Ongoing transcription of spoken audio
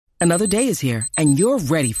Another day is here, and you're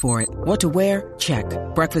ready for it. What to wear? Check.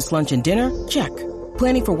 Breakfast, lunch, and dinner? Check.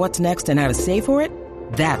 Planning for what's next and how to save for it?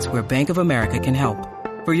 That's where Bank of America can help.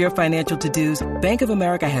 For your financial to-dos, Bank of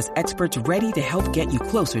America has experts ready to help get you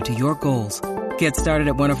closer to your goals. Get started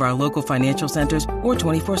at one of our local financial centers or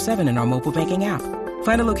 24/7 in our mobile banking app.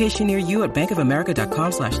 Find a location near you at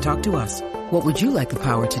bankofamerica.com/talktous. What would you like the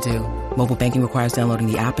power to do? Mobile banking requires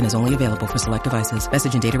downloading the app and is only available for select devices.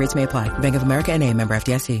 Message and data rates may apply. Bank of America N.A., member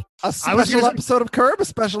FDIC. A special episode of Curb, a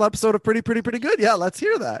special episode of Pretty Good. Yeah, let's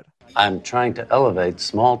hear that. I'm trying to elevate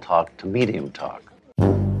small talk to medium talk.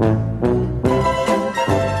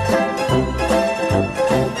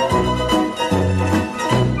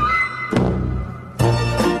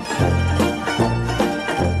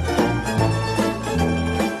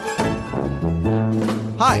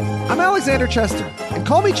 Hi, I'm Alexander Chester, and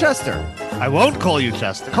call me Chester. I won't call you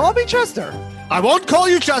Chester. Call me Chester. I won't call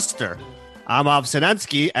you Chester. I'm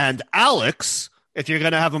Obsinensky, and Alex, if you're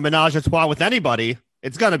going to have a menage a trois with anybody,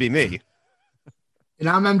 it's going to be me. And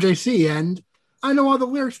I'm MJC, and I know all the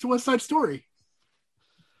lyrics to West Side Story.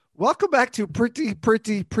 Welcome back to Pretty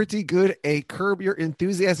Good, a Curb Your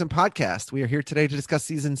Enthusiasm podcast. We are here today to discuss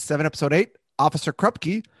season 7, episode 8, Officer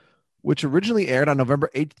Krupke, which originally aired on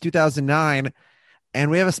November 8th, 2009. And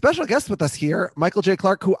we have a special guest with us here, Michael J.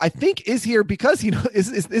 Clark, who I think is here because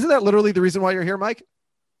isn't that literally the reason why you're here, Mike?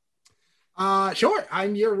 Sure.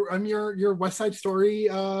 I'm your West Side Story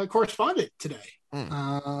correspondent today.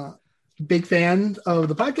 Big fan of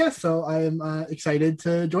the podcast, so I'm excited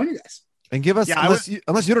to join you guys. And give us,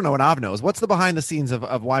 unless you don't know what Av knows, what's the behind the scenes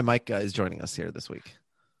of why Mike is joining us here this week?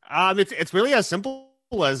 It's really as simple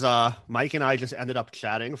as Mike and I just ended up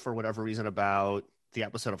chatting for whatever reason about the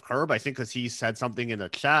episode of Curb. I think because he said something in the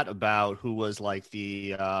chat about who was like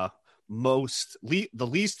the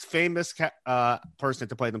least famous person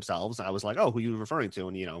to play themselves. I was like, oh, who are you referring to?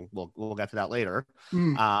 And we'll get to that later.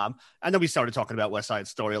 And then we started talking about West Side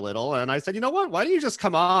Story a little, and I said, you know what, why don't you just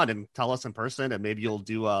come on and tell us in person, and maybe you'll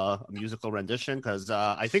do a musical rendition, because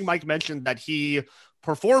I think Mike mentioned that he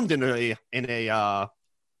performed in a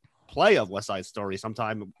play of West Side Story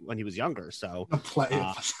sometime when he was younger. So a play,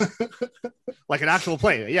 like an actual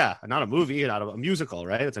play, yeah, not a movie, not a musical,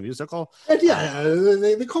 right? It's a musical. And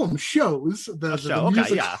they call them shows. The show,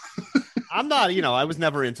 okay, yeah. I'm not, I was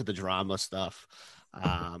never into the drama stuff.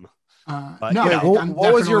 But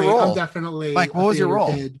what was your role? I'm definitely Mike. What was your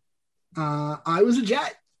role? Kid. I was a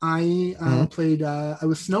jet. I played. I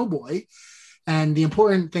was Snowboy. And the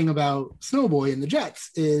important thing about Snowboy and the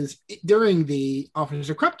Jets is during the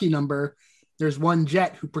Officer Krupke number, there's one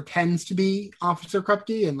jet who pretends to be Officer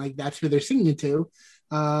Krupke, and like that's who they're singing to.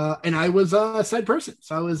 And I was a side person,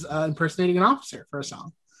 so I was impersonating an officer for a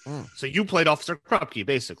song. So you played Officer Krupke,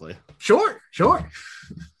 basically. Sure.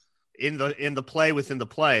 In the play within the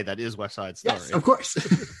play that is West Side Story. Yes, of course.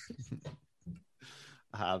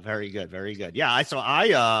 Very good. Yeah, as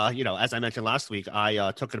I mentioned last week,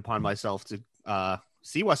 I took it upon myself to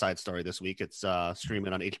see West Side Story this week. It's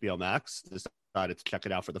streaming on HBO Max. Decided to check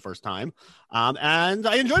it out for the first time, and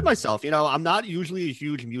I enjoyed myself. I'm not usually a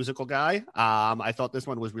huge musical guy. I thought this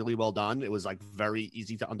one was really well done. It was like very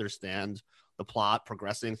easy to understand the plot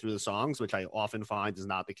progressing through the songs, which I often find is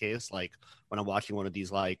not the case. Like when I'm watching one of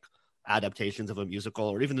these like adaptations of a musical,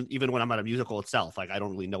 or even when I'm at a musical itself, like I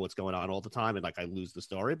don't really know what's going on all the time, and like I lose the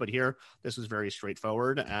story. But here, this was very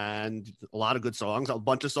straightforward, and a lot of good songs, a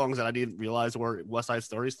bunch of songs that I didn't realize were West Side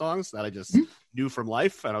Story songs that I just knew from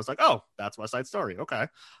life, and I was like, oh, that's West Side Story, okay.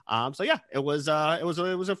 So yeah, it was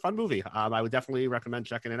a fun movie. I would definitely recommend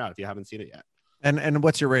checking it out if you haven't seen it yet. And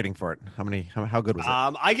what's your rating for it? How good was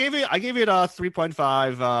it? I gave it a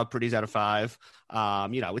 3.5 pretties out of 5.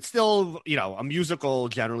 It's still, a musical,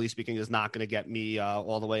 generally speaking, is not going to get me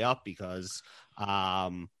all the way up because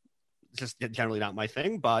it's just generally not my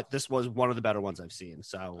thing. But this was one of the better ones I've seen.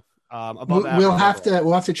 So we'll have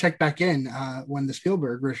to check back in when the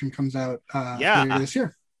Spielberg version comes out later this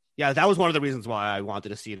year. Yeah, that was one of the reasons why I wanted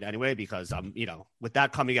to see it anyway, because with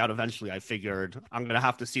that coming out eventually, I figured I'm going to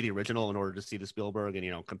have to see the original in order to see the Spielberg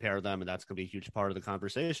and, compare them. And that's going to be a huge part of the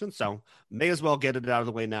conversation. So may as well get it out of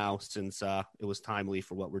the way now since it was timely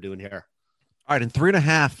for what we're doing here. All right. And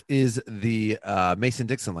 3.5 is the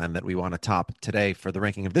Mason-Dixon line that we want to top today for the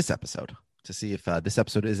ranking of this episode, to see if this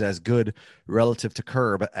episode is as good relative to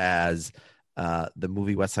Curb as the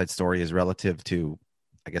movie West Side Story is relative to,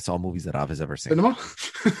 I guess, all movies that Av has ever seen. Cinema?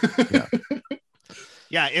 Yeah.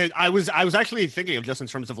 Yeah, I was actually thinking of just in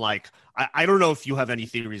terms of like I don't know if you have any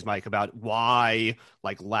theories, Mike, about why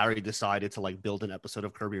like Larry decided to like build an episode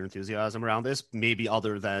of Curb Your Enthusiasm around this, maybe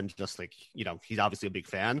other than just like, you know, he's obviously a big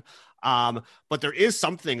fan. But there is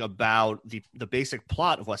something about the basic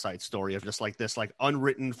plot of West Side Story of just like this like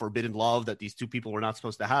unwritten forbidden love that these two people were not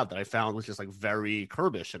supposed to have that I found was just like very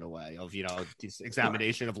Curbish in a way of, you know, this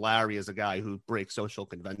examination of Larry as a guy who breaks social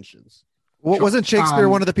conventions. Well, wasn't Shakespeare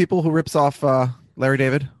one of the people who rips off Larry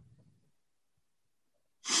David?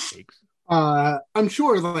 I'm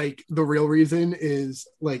sure like the real reason is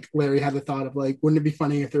like Larry had the thought of like, wouldn't it be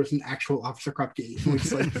funny if there was an actual Officer Krupke? And we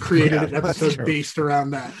just like created an episode based around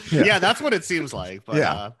that. Yeah, that's what it seems like.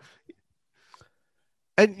 But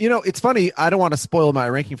and you know, it's funny, I don't want to spoil my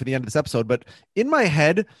ranking for the end of this episode, but in my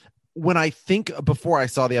head, when I think before I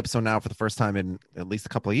saw the episode now for the first time in at least a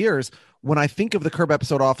couple of years, when I think of the Curb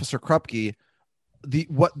episode Officer Krupke,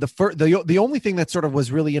 the only thing that sort of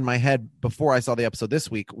was really in my head before I saw the episode this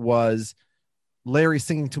week was Larry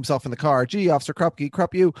singing to himself in the car, "Gee, Officer Krupke,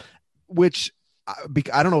 Krupp you," which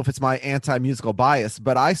I don't know if it's my anti-musical bias,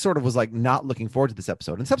 but I sort of was like not looking forward to this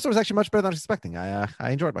episode. And this episode was actually much better than I was expecting. I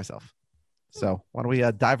enjoyed myself. So why don't we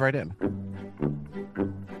dive right in?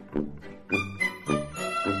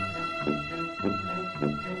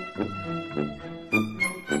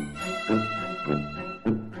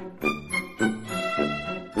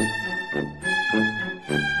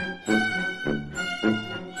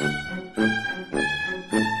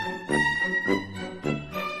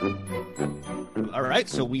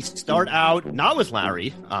 So we start out not with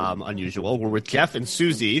Larry, unusual. We're with Jeff and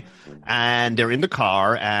Susie, and they're in the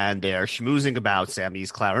car, and they're schmoozing about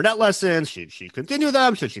Sammy's clarinet lessons. Should she continue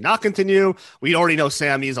them? Should she not continue? We already know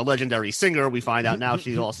Sammy's a legendary singer. We find out now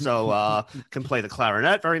she also can play the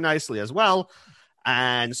clarinet very nicely as well.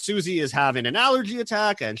 And Susie is having an allergy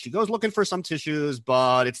attack, and she goes looking for some tissues,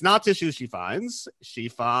 but it's not tissues she finds. She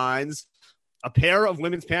finds a pair of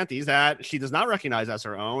women's panties that she does not recognize as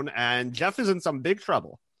her own, and Jeff is in some big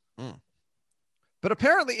trouble. But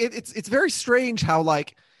apparently it's very strange how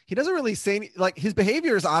like he doesn't really say any, like his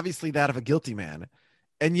behavior is obviously that of a guilty man,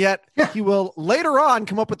 and yet he will later on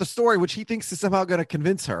come up with a story which he thinks is somehow going to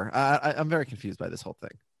convince her. I'm very confused by this whole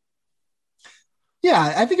thing.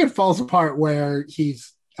 Yeah, I think it falls apart where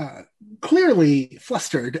he's clearly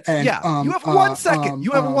flustered. And, you have 1 second.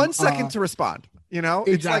 You have 1 second to respond. You know,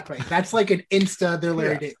 exactly. It's like, that's like an Insta. They're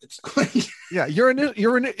Larry David's. Yeah, your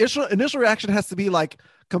initial reaction has to be like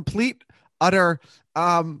complete, utter.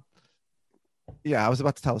 Yeah, I was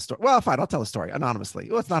about to tell a story. Well, fine, I'll tell a story anonymously.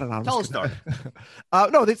 Well, it's not anonymous. Tell a story.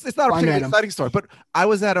 No, it's not a particularly exciting story. But I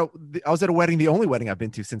was at a wedding, the only wedding I've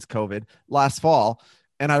been to since COVID last fall.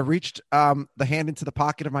 And I reached the hand into the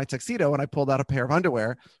pocket of my tuxedo and I pulled out a pair of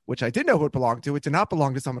underwear, which I didn't know who it belonged to. It did not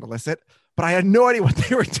belong to someone illicit, but I had no idea what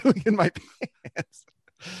they were doing in my pants.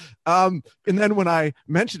 And then when I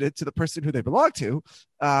mentioned it to the person who they belonged to,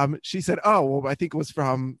 she said, "Oh, well, I think it was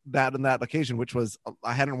from that and that occasion, which was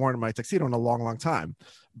I hadn't worn my tuxedo in a long, long time."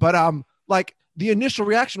 But like the initial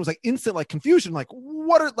reaction was like instant, like confusion, like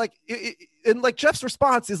what are like, and like Jeff's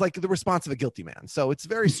response is like the response of a guilty man. So it's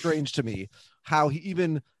very strange to me how he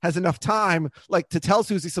even has enough time like to tell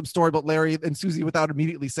Susie some story about Larry and Susie without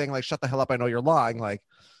immediately saying like, "Shut the hell up, I know you're lying." Like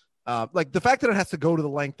the fact that it has to go to the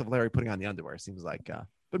length of Larry putting on the underwear seems like,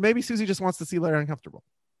 but maybe Susie just wants to see Larry uncomfortable.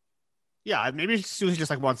 Yeah, maybe Susie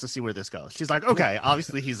just like wants to see where this goes. She's like, okay,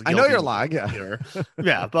 obviously he's. I know you're lying. Yeah,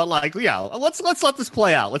 yeah, but like, yeah, let's let this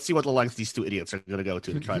play out. Let's see what the lengths these two idiots are going to go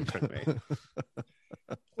to try to trick me.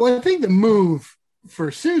 Well, I think the move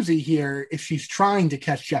for Susie here, if she's trying to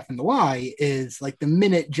catch Jeff in the lie, is like the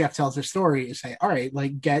minute Jeff tells her story, is say, "All right,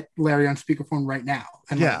 like get Larry on speakerphone right now."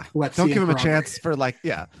 And like, let's don't give him a chance for like,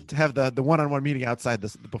 to have the one-on-one meeting outside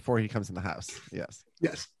this before he comes in the house.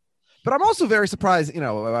 Yes. But I'm also very surprised, you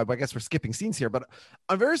know, I guess we're skipping scenes here, but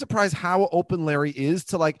I'm very surprised how open Larry is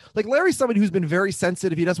to like Larry's somebody who's been very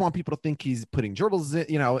sensitive. He doesn't want people to think he's putting gerbils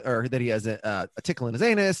in, you know, or that he has a tickle in his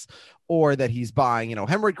anus or that he's buying, you know,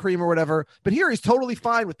 hemorrhoid cream or whatever. But here he's totally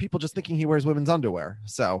fine with people just thinking he wears women's underwear.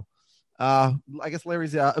 So I guess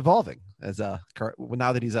Larry's evolving as now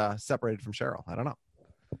that he's separated from Cheryl. I don't know.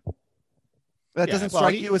 That doesn't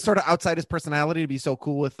strike you as sort of outside his personality to be so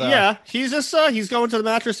cool with. He's just he's going to the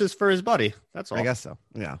mattresses for his buddy. That's all. I guess so.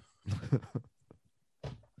 Yeah.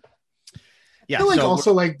 I feel like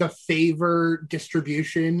also like the favor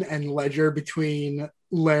distribution and ledger between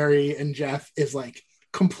Larry and Jeff is like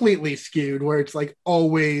completely skewed, where it's like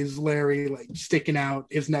always Larry like sticking out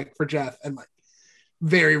his neck for Jeff, and like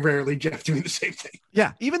very rarely Jeff doing the same thing.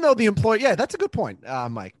 Yeah, even though the employee, yeah, that's a good point,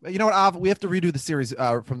 Mike. You know what, Av, we have to redo the series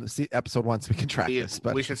from the episode 1 so we can track this.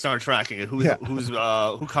 But we should start tracking it. Who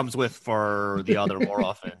comes with for the other more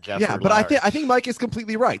often? Jeff. Yeah, or but Larry? I think Mike is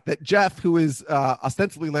completely right that Jeff, who is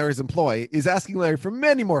ostensibly Larry's employee, is asking Larry for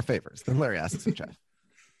many more favors than Larry asks of Jeff.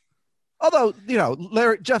 Although,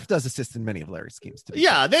 Jeff does assist in many of Larry's schemes too.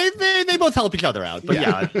 Yeah, they both help each other out. But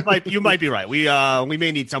yeah, you might be right. We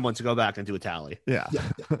may need someone to go back and do a tally. Yeah.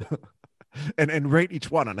 and rate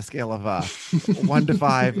each one on a scale of 1 to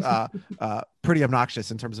 5, pretty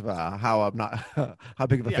obnoxious in terms of how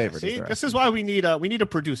big of a favorite. See, this is why we need a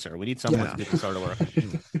producer. We need someone to do this sort of work.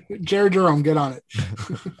 Jared Jerome, get on it.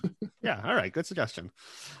 Yeah, all right, good suggestion.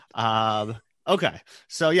 Okay,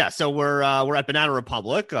 so we're at Banana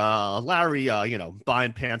Republic. Larry,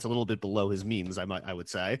 buying pants a little bit below his means, I would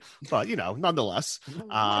say, but nonetheless.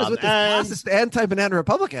 What is with this classist anti-Banana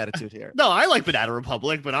Republic attitude here? No, I like Banana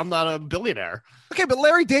Republic, but I'm not a billionaire. Okay, but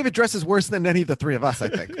Larry David dresses worse than any of the three of us, I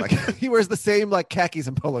think. Like he wears the same like khakis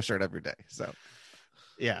and polo shirt every day. So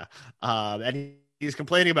yeah, and he's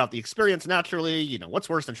complaining about the experience naturally. What's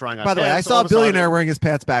worse than trying on By the way, I pants? saw All a of a sudden- billionaire wearing his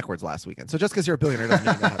pants backwards last weekend. So just because you're a billionaire doesn't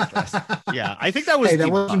mean you know how to dress. Yeah, I think that was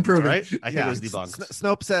that wasn't debunked, proven. right? I think it was debunked.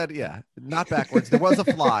 Snope said, not backwards. There was a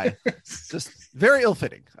fly. Just very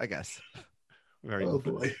ill-fitting, I guess. Very Oh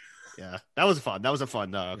good. boy. Yeah, that was fun. That was a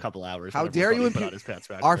fun couple hours. How whenever dare you Buddy put impute- on his pants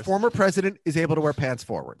backwards. Our former president is able to wear pants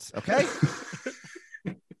forwards, okay?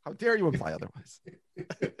 How dare you imply otherwise?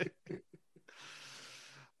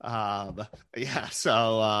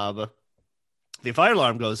 So the fire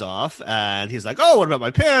alarm goes off and he's like, oh, what about my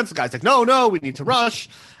pants? The guy's like, no, we need to rush.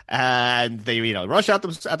 And they, rush out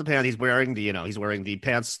the pants. He's wearing the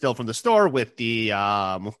pants still from the store with the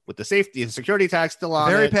safety and security tag still on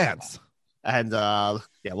Very it. pants. And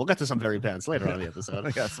we'll get to some very pants later on in the episode.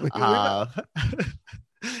 I guess.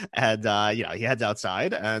 And he heads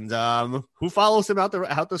outside, and who follows him out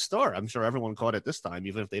the store? I'm sure everyone caught it this time,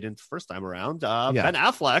 even if they didn't the first time around. Ben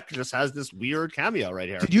Affleck just has this weird cameo right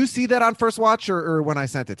here. Did you see that on first watch or when I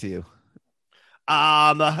sent it to you?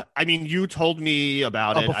 I mean, you told me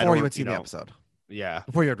about it Before you had seen the episode. Yeah,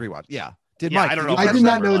 before you had rewatched. Yeah. Mike? I don't know. I did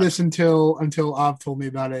not know this until Av told me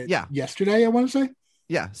about it. Yeah. Yesterday, I want to say.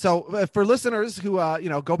 Yeah. So for listeners who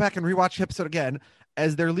go back and rewatch the episode again,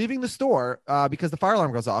 as they're leaving the store because the fire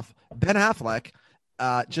alarm goes off, Ben Affleck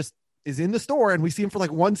just is in the store, and we see him for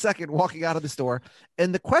like 1 second walking out of the store.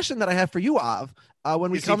 And the question that I have for you, Av,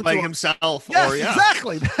 when we is come he playing to himself? Yes, or,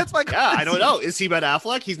 exactly. That's my question. Yeah, I don't know. Is he Ben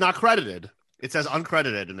Affleck? He's not credited. It says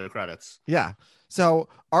uncredited in the credits. Yeah. So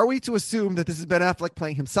are we to assume that this is Ben Affleck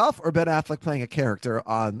playing himself or Ben Affleck playing a character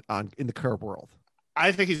on in the Curb world?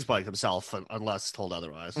 I think he's playing himself unless told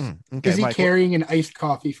otherwise. Okay, is he Mike, carrying an iced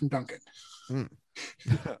coffee from Dunkin'?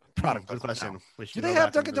 Product Good question. Do they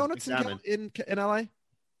have Dunkin' Donuts in LA?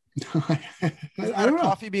 I don't know.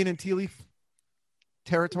 Coffee being in tea leaf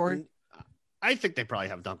territory? I think they probably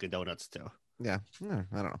have Dunkin' Donuts too. Yeah. I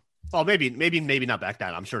don't know. Well, maybe not back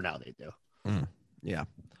then. I'm sure now they do. Yeah. All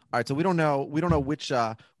right. So we don't know which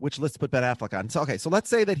list to put Ben Affleck on. So so let's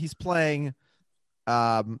say that he's playing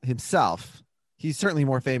himself. He's certainly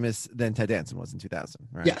more famous than Ted Danson was in 2000,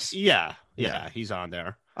 right? Yes. Yeah, he's on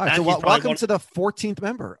there. All right, so welcome to the 14th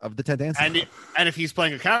member of the Ted Danson Club. And if he's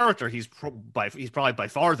playing a character, he's probably by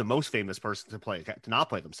far the most famous person to not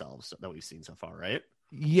play themselves that we've seen so far, right?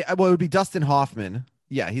 Yeah, well, it would be Dustin Hoffman.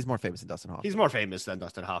 Yeah, he's more famous than Dustin Hoffman. He's more famous than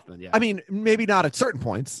Dustin Hoffman, yeah. I mean, maybe not at certain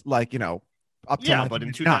points, like, up to but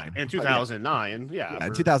in 2009, yeah,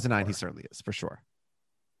 in 2009, he certainly is, for sure.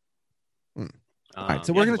 All right,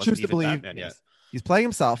 so we're going to choose to believe he's playing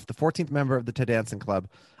himself, the 14th member of the Ted Danson Club.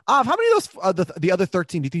 How many of those, the other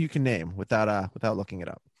 13, do you think you can name without looking it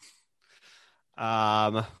up?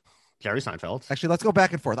 Jerry Seinfeld. Actually, let's go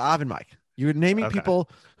back and forth. Av and Mike. You're naming people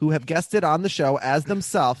who have guessed it on the show as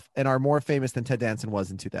themselves and are more famous than Ted Danson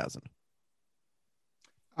was in 2000.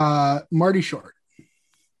 Marty Short.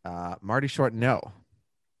 Marty Short, no.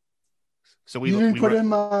 So you didn't put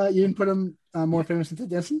him more famous than Ted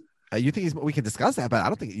Danson? You think we can discuss that, but I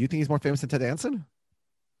don't think you think he's more famous than Ted Danson.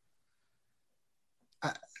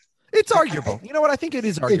 It's arguable. You know what? I think it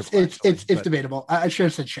is arguable. It's debatable. I should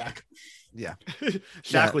have said Shaq. Yeah,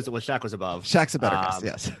 Shaq was above. Shaq's a better guess.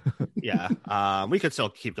 Yes. Yeah. We could still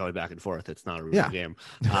keep going back and forth. It's not a real game.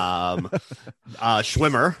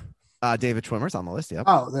 Schwimmer. David Schwimmer's on the list. Yep.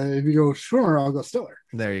 Oh, then if you go Schwimmer, I'll go Stiller.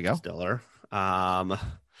 There you go. Stiller. I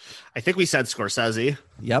think we said Scorsese.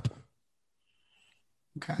 Yep.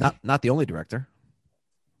 Okay. Not the only director.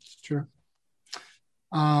 It's true.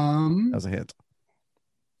 That was a hint.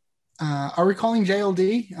 Are we calling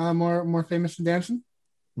JLD more famous than Danson?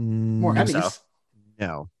 More Emmys?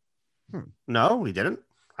 No. No, he didn't.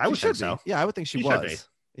 I would She should think so. be. Yeah, I would think she She should was.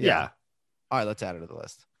 be. Yeah. All right, let's add her to the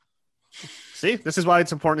list. See, this is why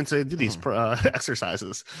it's important to do these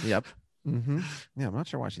exercises. Yep. Yeah, I'm not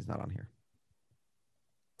sure why she's not on here.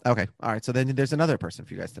 Okay. All right. So then there's another person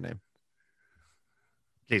for you guys to name.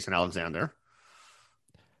 Jason Alexander.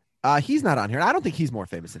 He's not on here. I don't think he's more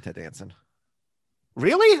famous than Ted Danson.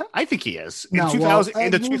 Really? I think he is. In 2000,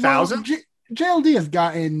 in the 2000s? JLD has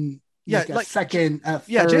gotten a second, third,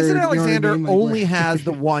 Jason Alexander Like, only has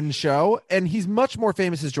the one show, and he's much more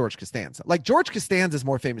famous as George Costanza. Like, George Costanza is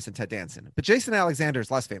more famous than Ted Danson, but Jason Alexander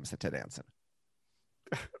is less famous than Ted Danson.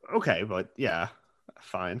 Okay, but yeah,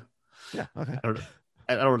 fine. Yeah, okay.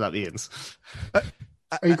 I don't know what that means.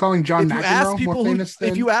 Are you calling John McEnroe more famous than?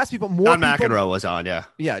 If you ask people, more John people, McEnroe was on, yeah.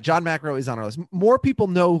 Yeah, John McEnroe is on our list. More people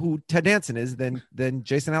know who Ted Danson is than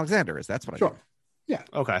Jason Alexander is. That's what I Sure. mean. Yeah.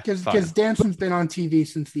 Okay. Because Danson's been on TV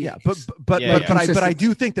since the 80s. But I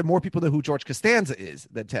do think that more people know who George Costanza is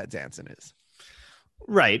than Ted Danson is.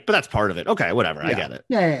 Right, but that's part of it. Okay, whatever. I get it.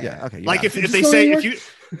 Yeah. Okay. Like if they say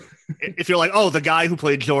if you're like, oh, the guy who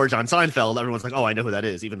played George on Seinfeld, everyone's like, oh, I know who that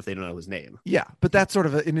is, even if they don't know his name. Yeah, but that's sort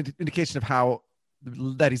of an indication of how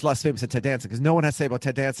that he's less famous than Ted Danson, because no one has to say about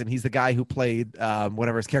Ted Danson. He's the guy who played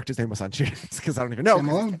whatever his character's name was on Cheers, because I don't even know. Sam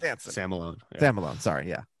Malone. Yeah. Sam Malone. Sorry.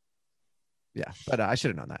 Yeah. But I should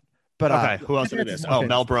have known that. But okay, who else did we miss? Oh,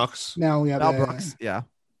 Mel Brooks. Mel Brooks. Yeah.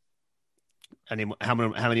 How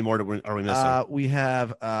many more are we missing? We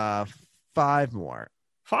have 5 more.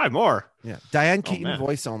 5 more. Yeah. Diane Keaton,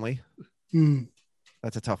 voice only.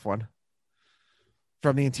 That's a tough one.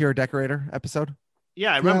 From the Interior Decorator episode.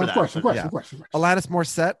 Yeah, I remember that. Of course. Alanis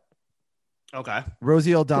Morissette. Okay.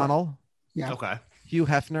 Rosie O'Donnell. Yeah. Okay. Hugh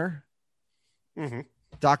Hefner. Mm-hmm.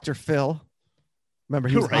 Dr. Phil. Remember,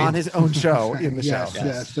 he was on his own show in the show.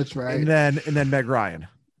 Yes, that's right. And then Meg Ryan.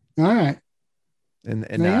 All right. And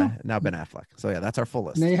now Ben Affleck. So yeah, that's our full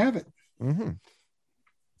list. There you have it. Mm-hmm.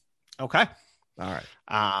 Okay. All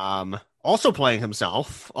right. Also playing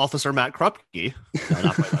himself, Officer Matt Krupke. No,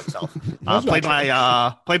 not played by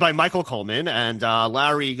himself. Played by Michael Coleman, and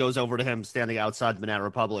Larry goes over to him standing outside the Banana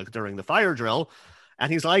Republic during the fire drill, and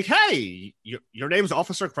he's like, "Hey, your name's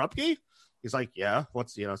Officer Krupke?" He's like, "Yeah.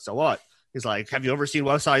 What's so what?" He's like, "Have you ever seen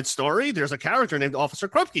West Side Story? There's a character named Officer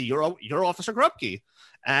Krupke. You're Officer Krupke."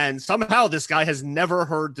 And somehow this guy has never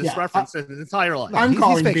heard this reference in his entire life. I'm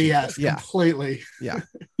calling BS completely. Yeah.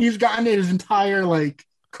 He's gotten it his entire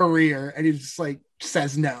career, and he just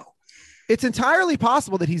says no. It's entirely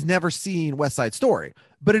possible that he's never seen West Side Story,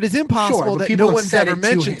 but it is impossible that no one's ever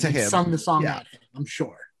mentioned to him. Sung the song at him, I'm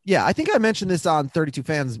sure. Yeah, I think I mentioned this on 32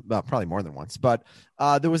 Fans, probably more than once, but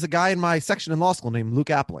there was a guy in my section in law school named Luke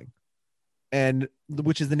Appling, and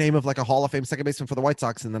which is the name of a Hall of Fame second baseman for the White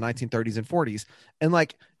Sox in the 1930s and 40s. And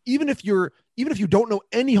even if you don't know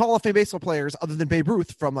any Hall of Fame baseball players other than Babe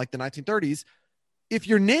Ruth from the 1930s, if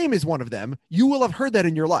your name is one of them, you will have heard that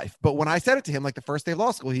in your life. But when I said it to him, the first day of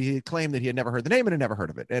law school, he claimed that he had never heard the name and had never heard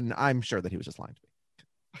of it. And I'm sure that he was just lying to me.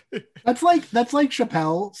 That's like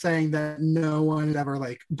Chappelle saying that no one had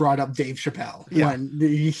ever brought up Dave Chappelle when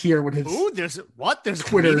you hear what his there's a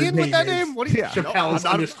Twitter comedian with that name. What do you? Chappelle's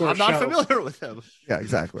I'm not familiar with him. Yeah,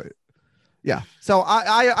 exactly. Yeah. So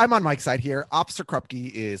I'm on Mike's side here. Officer Krupke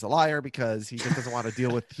is a liar because he just doesn't want to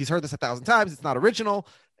deal with. He's heard this 1,000 times. It's not original,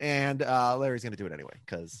 and Larry's going to do it anyway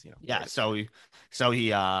because Yeah. So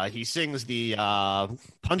he sings the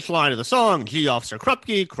punchline of the song. Gee, Officer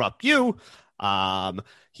Krupke, Krupp you.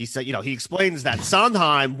 He said, he explains that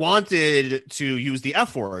Sondheim wanted to use the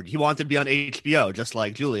F word. He wanted to be on HBO, just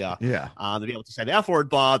like Julia. Yeah. To be able to say the F word,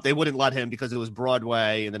 but they wouldn't let him because it was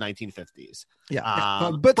Broadway in the 1950s.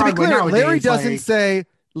 Yeah. But to be clear, Larry doesn't say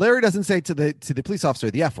to the police officer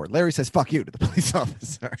the F word. Larry says "fuck you" to the police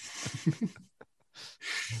officer.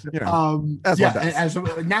 As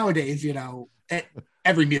nowadays,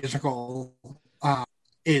 every musical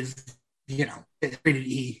is rated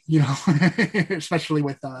E, especially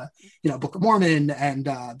with Book of Mormon and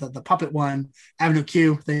the puppet one, Avenue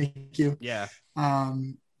Q. Thank you. Yeah.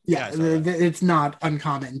 It's not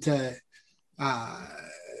uncommon to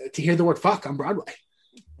hear the word "fuck" on Broadway.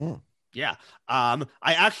 Yeah. I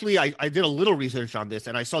did a little research on this,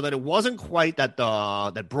 and I saw that it wasn't quite that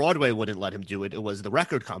that Broadway wouldn't let him do it. It was the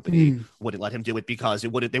record company wouldn't let him do it because they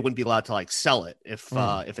wouldn't be allowed to sell it if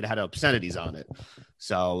it had obscenities on it.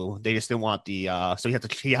 So they just didn't want the so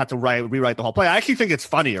he had to rewrite the whole play. I actually think it's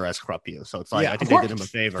funnier as Krupke. So it's I think they did him a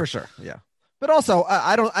favor for sure. Yeah. But also,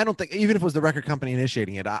 I don't think, even if it was the record company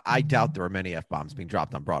initiating it, I doubt there were many F-bombs being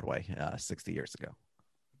dropped on Broadway 60 years ago.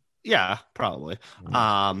 Yeah, probably.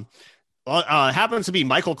 Well, happens to be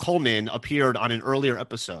Michael Coleman appeared on an earlier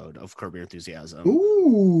episode of Curb Your Enthusiasm.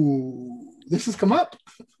 Ooh, this has come up.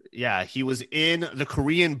 Yeah, he was in The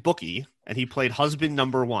Korean Bookie, and he played husband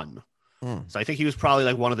number 1. So I think he was probably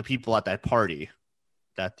like one of the people at that party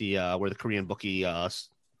that where the Korean Bookie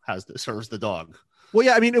serves the dog. Well,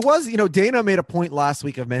 yeah, I mean, it was, Dana made a point last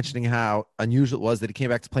week of mentioning how unusual it was that he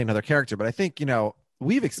came back to play another character, but I think,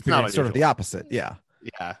 we've experienced sort of the opposite. Yeah.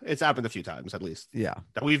 Yeah, it's happened a few times at least. Yeah.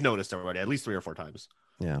 That we've noticed already, at least 3 or 4 times.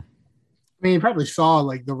 Yeah. I mean, you probably saw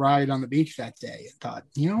like the ride on the beach that day and thought,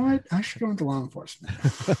 you know what? I should go into law enforcement.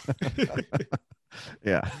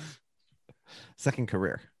 Yeah. Second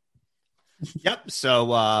career. Yep.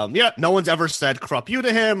 So, no one's ever said crop you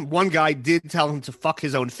to him. One guy did tell him to fuck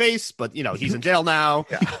his own face, but, he's in jail now.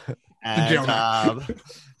 Yeah. And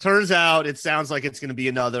turns out it sounds like it's going to be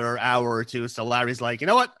another hour or two. So Larry's like, you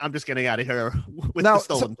know what? I'm just getting out of here with the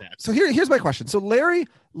stolen pants. So here's my question. So Larry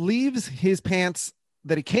leaves his pants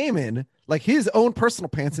that he came in, like his own personal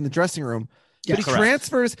pants in the dressing room, but he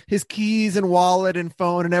transfers his keys and wallet and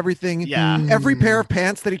phone and everything. Yeah. Every pair of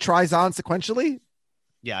pants that he tries on sequentially.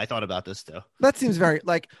 Yeah, I thought about this too. That seems very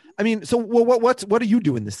so what do you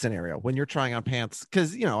do in this scenario when you're trying on pants?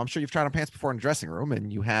 Because, I'm sure you've tried on pants before in a dressing room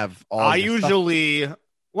and you have all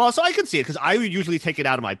so I can see it because I would usually take it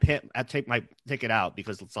out of my pant. Take it out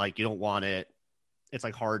because it's like you don't want it. It's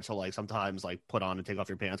like hard to like sometimes like put on and take off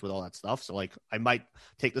your pants with all that stuff. So like I might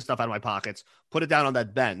take the stuff out of my pockets, put it down on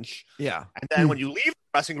that bench. Yeah. And then when you leave the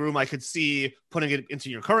dressing room, I could see putting it into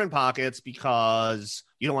your current pockets because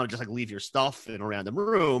you don't want to just like leave your stuff in a random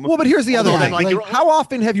room. Well, but here's the other thing. Like, how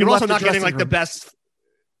often have you also left not the getting like room the best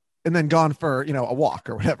and then gone for, a walk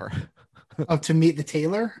or whatever? To meet the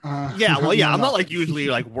tailor? I'm not like usually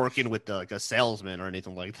like working with like a salesman or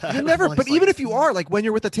anything like that. You never, but even if you are, like when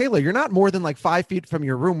you're with the tailor, you're not more than like 5 feet from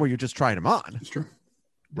your room where you're just trying them on. That's true.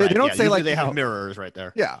 They don't say like they have mirrors right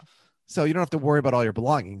there. Yeah. So you don't have to worry about all your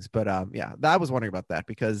belongings. But I was wondering about that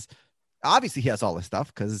because obviously he has all this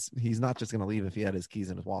stuff because he's not just going to leave if he had his keys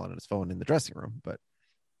and his wallet and his phone in the dressing room. But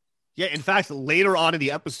yeah, in fact, later on in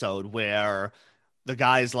the episode where the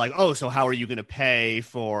guy's like, oh, so how are you going to pay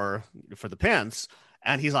for the pants?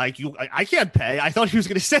 And he's like, I can't pay. I thought he was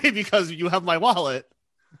going to say because you have my wallet.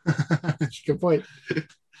 Good point.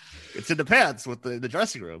 It's in the pants with the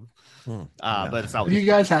dressing room. But it's not. Have you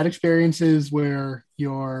guys had experiences where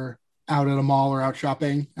you're out at a mall or out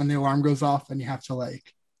shopping and the alarm goes off and you have to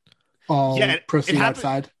like proceed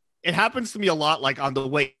outside? It happens to me a lot, like on the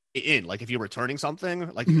way in, like if you're returning something,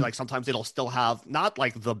 like like sometimes it'll still have not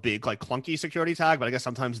like the big like clunky security tag, but I guess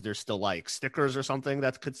sometimes there's still like stickers or something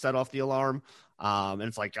that could set off the alarm. And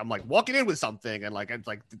it's like I'm like walking in with something and like it's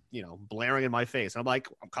like blaring in my face. And I'm like,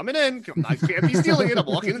 I'm coming in. I can't be stealing it. I'm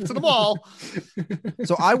walking into the mall.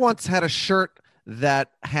 So I once had a shirt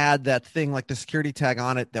that had that thing like the security tag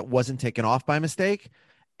on it that wasn't taken off by mistake.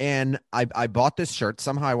 And I bought this shirt.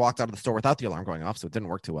 Somehow I walked out of the store without the alarm going off, so it didn't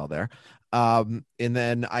work too well there. And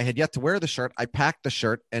then I had yet to wear the shirt. I packed the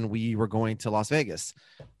shirt and we were going to Las Vegas.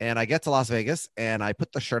 And I get to Las Vegas and I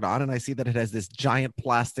put the shirt on and I see that it has this giant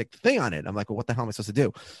plastic thing on it. I'm like, well, what the hell am I supposed to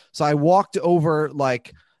do? So I walked over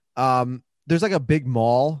like there's like a big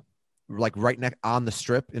mall like right on the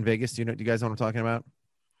strip in Vegas. Do you guys know what I'm talking about?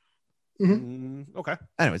 Okay.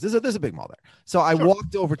 Anyways, there's a big mall there. So I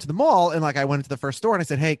walked over to the mall and like I went into the first store and I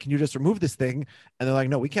said, hey, can you just remove this thing? And they're like,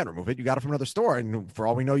 no, we can't remove it. You got it from another store. And for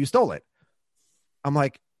all we know, you stole it. I'm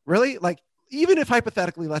like, really? Like, even if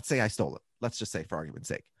hypothetically, let's say I stole it, let's just say for argument's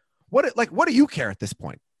sake, what do you care at this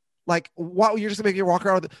point? Like, what, you're just gonna make you walk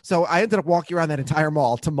around. So I ended up walking around that entire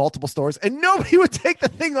mall to multiple stores and nobody would take the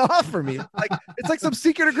thing off for me. Like, it's like some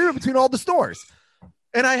secret agreement between all the stores.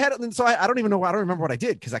 And I had it, and so I don't remember what I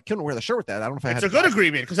did because I couldn't wear the shirt with that. I don't know if I had. It's a good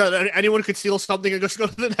agreement because anyone could steal something and just go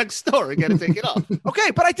to the next store and get it taken off.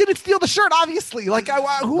 Okay, but I didn't steal the shirt, obviously. Like,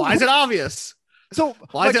 why is it obvious? So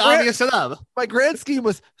why is it obvious to them? My grand scheme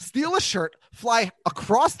was steal a shirt, fly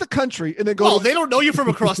across the country, and then go. Well, they don't know you from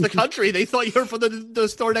across the country. They thought you were from the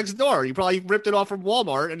store next door. You probably ripped it off from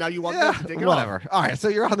Walmart, and now you want them to take it whatever. All right, so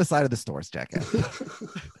you're on the side of the stores, jackass.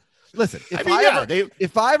 Listen,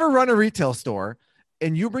 if I ever run a retail store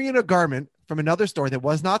and you bring in a garment from another store that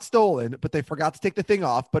was not stolen, but they forgot to take the thing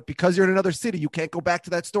off, but because you're in another city, you can't go back to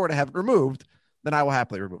that store to have it removed, then I will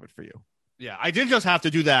happily remove it for you. Yeah, I did just have to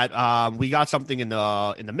do that. We got something in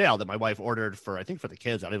the mail that my wife ordered for the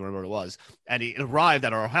kids. I don't even remember what it was. And it arrived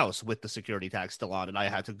at our house with the security tag still on, and I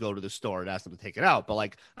had to go to the store and ask them to take it out. But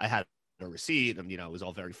like I had a receipt and, it was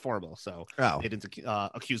all very formal. So they didn't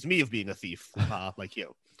accuse me of being a thief like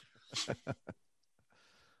you.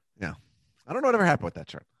 Yeah. I don't know whatever happened with that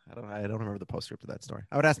shirt. I don't remember the postscript of that story.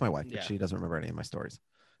 I would ask my wife, but she doesn't remember any of my stories.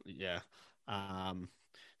 Yeah.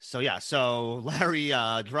 So Larry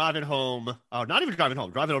driving home. Oh, not even driving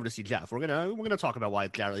home. Driving over to see Jeff. We're gonna talk about why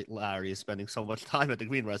Larry is spending so much time at the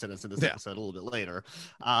Green residence in this episode a little bit later.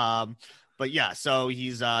 But yeah, so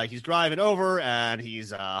he's driving over and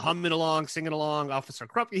he's humming along, singing along, Officer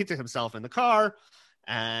Krupke to himself in the car,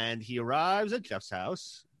 and he arrives at Jeff's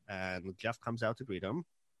house, and Jeff comes out to greet him,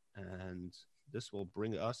 and this will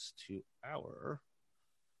bring us to our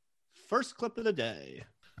first clip of the day.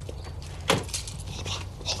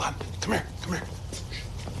 Hold on. Come here.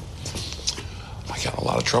 I got a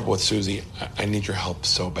lot of trouble with Susie. I need your help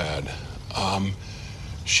so bad.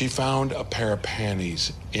 She found a pair of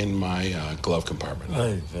panties in my glove compartment.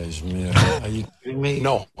 Ay, Vejmir. Are you kidding me?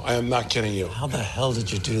 No, I am not kidding you. How the hell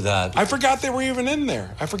did you do that? I forgot they were even in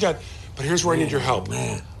there. I forgot. But here's where I need your help.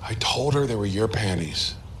 Man. I told her they were your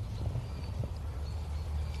panties.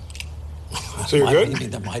 So you're What good? do you mean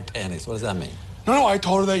they're my panties? What does that mean? No, I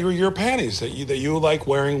told her that you were your panties, that you like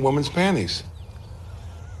wearing women's panties.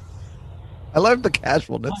 I love the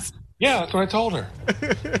casualness. Yeah, that's what I told her.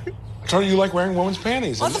 I told her you like wearing women's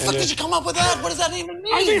panties. What the fuck did you come up with that? What does that even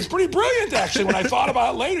mean? I think it's pretty brilliant, actually. When I thought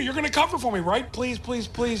about it later, you're going to cover for me, right? Please, you're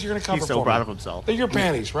going to cover for me. He's so proud of himself. They're your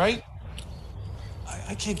panties, right?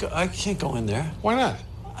 I can't go in there. Why not?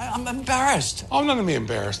 I'm embarrassed. Oh, nothing to be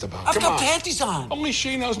embarrassed about. I've Come got on. panties on. Only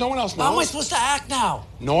she knows. No one else knows. How am I supposed to act now?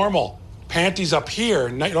 Normal. Panties up here.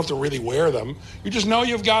 Now you don't have to really wear them. You just know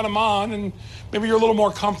you've got them on, and maybe you're a little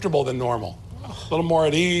more comfortable than normal. A little more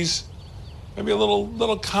at ease. Maybe a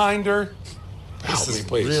little kinder. Help me,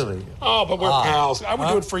 please. Really? Oh, but we're pals. I would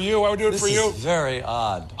do it for you. I would do it This for you. is very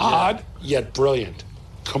odd. Odd, yet brilliant.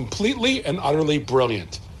 Completely and utterly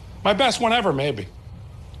brilliant. My best one ever, maybe.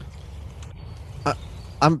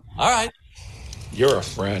 All right. You're a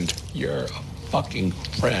friend. You're a fucking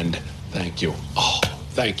friend. Thank you. Oh,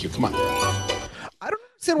 thank you. Come on. I don't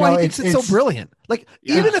understand why he thinks it's so brilliant. Like,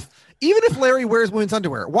 even if Larry wears women's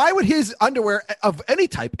underwear, why would his underwear of any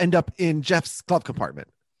type end up in Jeff's glove compartment?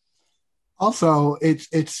 Also,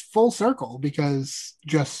 it's full circle because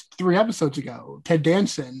just 3 episodes ago, Ted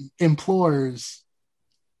Danson implores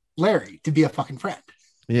Larry to be a fucking friend.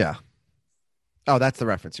 Yeah. Oh, that's the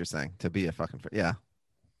reference you're saying, to be a fucking friend. Yeah.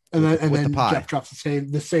 And then the pie. Jeff drops the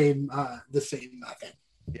same thing.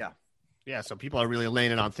 Yeah. Yeah, so people are really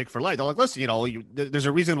laying it on thick for life. They're like, listen, there's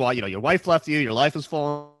a reason why, your wife left you, your life is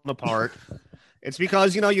falling apart. It's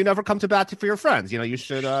because, you never come to bat for your friends. You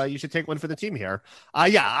should take one for the team here.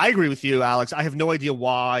 Yeah, I agree with you, Alex. I have no idea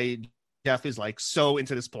why Jeff is like so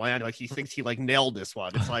into this plan. Like he thinks he like nailed this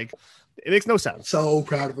one. It's like, it makes no sense. So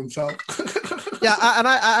proud of himself. Yeah,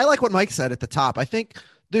 I like what Mike said at the top. I think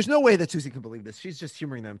there's no way that Susie can believe this. She's just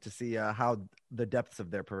humoring them to see how the depths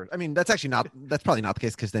of their I mean, that's probably not the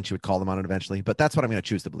case, because then she would call them on it eventually. But that's what I'm going to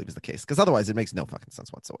choose to believe is the case, because otherwise it makes no fucking sense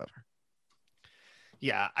whatsoever.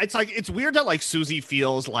 Yeah, it's weird that like Susie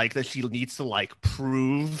feels like that she needs to like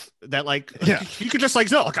prove that she could just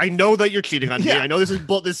no, like I know that you're cheating on me. I know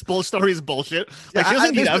this bull story is bullshit. Like she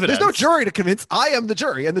doesn't need evidence. There's no jury to convince. I am the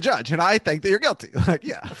jury and the judge, and I think that you're guilty. Like,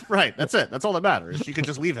 yeah, right. That's it. That's all that matters. She could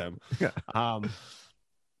just leave him. Yeah.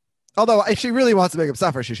 Although if she really wants to make him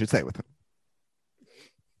suffer, she should stay with him.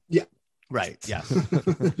 Yeah. Right. Yeah.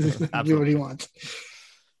 Do what he wants.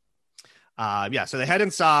 So they head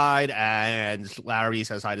inside, and Larry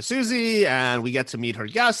says hi to Susie, and we get to meet her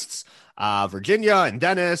guests, Virginia and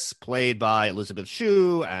Dennis, played by Elizabeth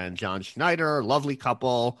Shue and John Schneider. Lovely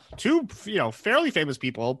couple. 2, fairly famous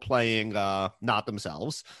people playing not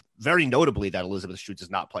themselves. Very notably that Elizabeth Shue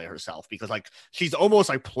does not play herself, because she's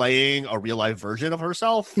almost playing a real life version of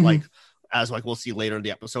herself, as we'll see later in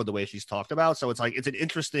the episode, the way she's talked about. So it's an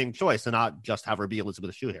interesting choice to not just have her be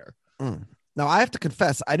Elizabeth Shue here. Now, I have to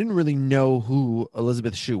confess, I didn't really know who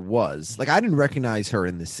Elizabeth Shue was. I didn't recognize her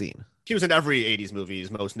in this scene. She was in every 80s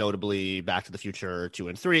movies, most notably Back to the Future 2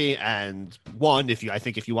 and 3, and 1. If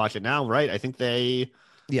you watch it now, right? I think they.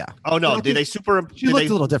 Yeah. Oh no! Did they super? She looked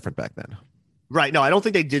a little different back then. Right. No, I don't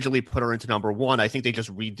think they digitally put her into number 1. I think they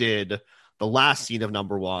just redid the last scene of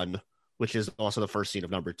number 1, which is also the first scene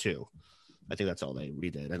of number 2. I think that's all they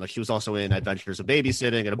redid. And she was also in Adventures of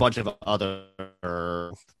Babysitting and a bunch of other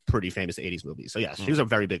pretty famous 80s movies. So yeah, she was a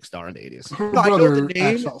very big star in the 80s. No, I know the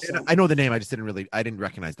name. I know the name. I just I didn't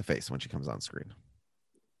recognize the face when she comes on screen.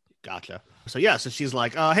 Gotcha. So yeah, so she's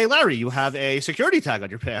like, hey Larry, you have a security tag on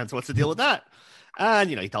your pants. What's the deal with that? And,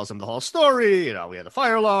 he tells him the whole story. We had a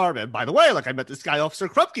fire alarm. And by the way, I met this guy, Officer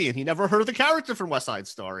Krupke, and he never heard of the character from West Side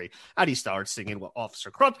Story. And he starts singing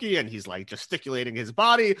Officer Krupke, and he's gesticulating his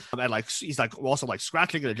body. And he's also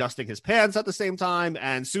scratching and adjusting his pants at the same time.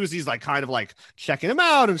 And Susie's kind of checking him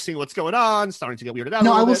out and seeing what's going on, starting to get weirded out.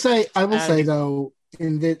 No, I will say though,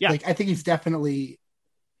 And that, Yeah. like, I think he's definitely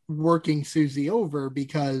working Susie over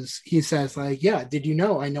because he says, like, yeah, did you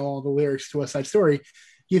know I know all the lyrics to West Side Story?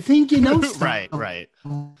 You think you know stuff. Right.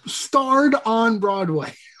 Starred on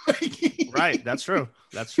Broadway. Right. That's true.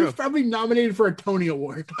 That's He true. was probably nominated for a Tony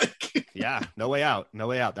Award. Yeah. No Way Out. No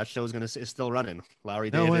Way Out. That show is still running.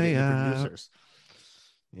 Larry No David Way and the Out. producers.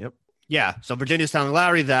 Yep. Yeah. So Virginia's telling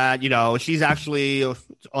Larry that, she's actually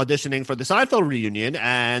auditioning for the Seinfeld reunion,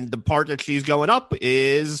 and the part that she's going up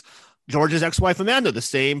is George's ex-wife Amanda, the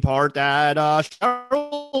same part that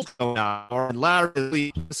Cheryl's going on. And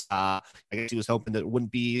Larry, I guess he was hoping that it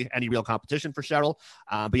wouldn't be any real competition for Cheryl.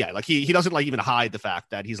 But yeah, like he doesn't like even hide the fact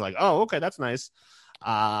that he's like, oh, okay, that's nice.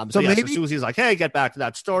 So Susie's like, hey, get back to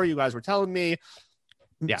that story you guys were telling me.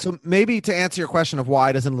 Yeah. So maybe to answer your question of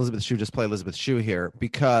why doesn't Elizabeth Shue just play Elizabeth Shue here,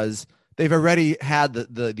 because they've already had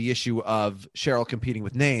the issue of Cheryl competing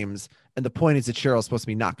with names, and the point is that Cheryl's supposed to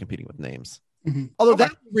be not competing with names. Mm-hmm. Although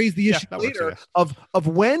that raised the issue that works, later yeah. of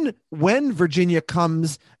when Virginia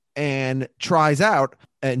comes and tries out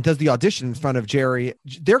and does the audition in front of Jerry,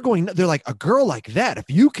 they're like, a girl like that, if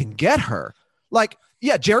you can get her, like,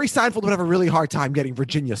 yeah, Jerry Seinfeld would have a really hard time getting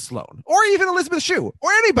Virginia Sloan or even Elizabeth Shue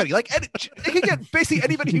or anybody. Like, they can get basically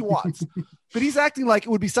anybody he wants. But he's acting like it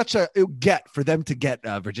would be such a get for them to get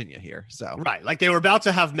Virginia here. So Right, like they were about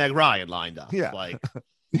to have Meg Ryan lined up. Yeah. Like,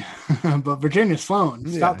 But Virginia Sloan,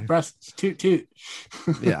 stop the breasts, toot toot.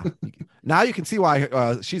 yeah. Now you can see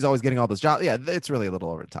why she's always getting all those jobs. Yeah, it's really a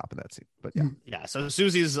little over the top in that scene. But yeah. yeah. So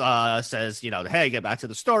Susie's says, hey, get back to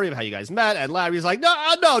the story of how you guys met. And Larry's like,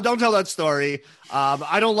 no, don't tell that story.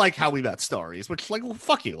 I don't like how we met stories, which, like, well,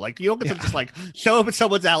 fuck you. Like, you don't get to just like show up at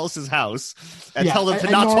someone Alice's house and tell them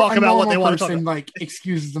to not talk about what they want to talk about. Like,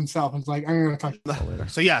 excuses themselves and is like, I'm going to talk about that later.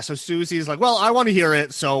 So Susie's like, well, I want to hear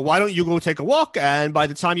it. So why don't you go take a walk? And by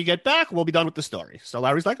the time you get back, we'll be done with the story. So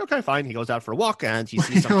Larry's like, okay, fine. He goes out for a walk and he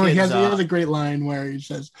sees some kids. He has a great line where he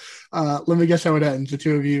says, let me guess how it ends. The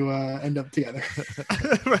two of you end up together.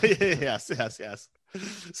 Right. Yes.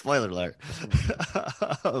 Spoiler alert.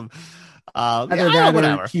 Either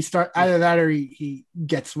that or he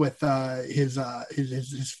gets with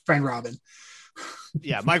his friend Robin.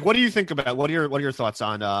 Yeah, Mike, what do you think about what are your thoughts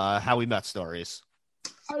on how we met stories?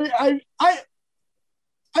 I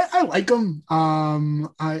like them.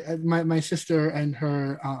 My sister and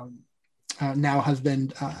her now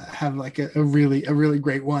husband have like a really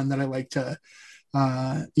great one that I like to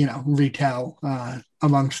retell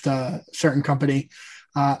amongst a certain company.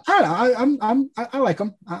 I don't know. I like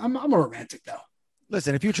them. I'm a romantic though.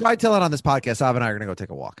 Listen, if you try telling on this podcast, Av and I are going to go take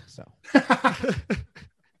a walk. So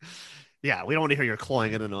yeah, we don't want to hear your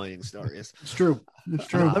cloying and annoying stories. It's true.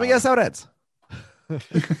 Let me guess how it ends.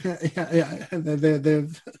 Yeah.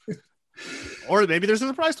 Or maybe there's a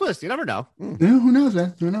surprise twist. You never know. Who knows,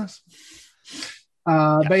 man? Who knows?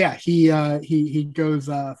 But yeah, he goes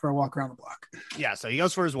for a walk around the block. Yeah, so he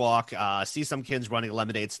goes for his walk, sees some kids running a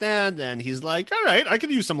lemonade stand, and he's like, all right, I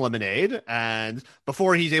could use some lemonade. And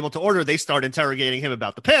before he's able to order, they start interrogating him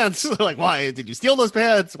about the pants. Like, why did you steal those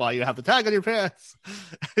pants? Why you have the tag on your pants?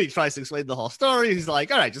 He tries to explain the whole story. He's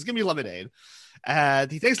like, all right, just give me lemonade.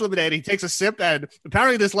 And he takes lemonade, he takes a sip, and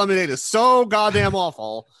apparently this lemonade is so goddamn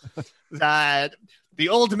awful that the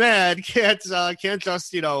old man can't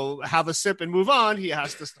just, have a sip and move on. He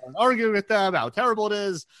has to start arguing with them how terrible it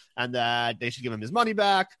is and that they should give him his money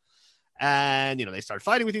back. And, they start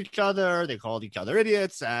fighting with each other. They called each other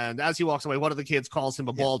idiots. And as he walks away, one of the kids calls him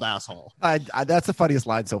a bald asshole. That's the funniest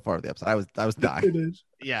line so far of the episode. I was dying. It is.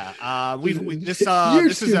 Yeah.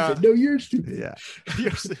 You're stupid. No, you're stupid. Yeah.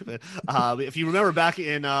 You're stupid. If you remember back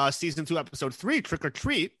in season 2, episode 3, Trick or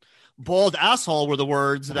Treat, bald asshole were the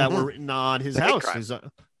words that were written on his house. I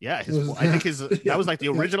think that was like the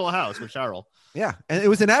original house with Cheryl. Yeah. And it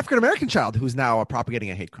was an African-American child who's now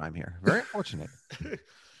propagating a hate crime here. Very unfortunate.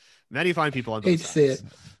 Many fine people on both sides. Hate to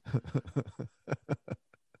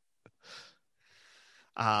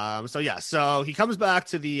see it. So he comes back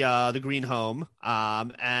to the green home,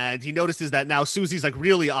 and he notices that now Susie's like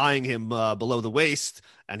really eyeing him below the waist,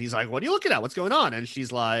 and he's like, "What are you looking at? What's going on?" And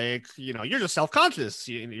she's like, "You're just self-conscious.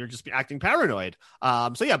 You're just acting paranoid."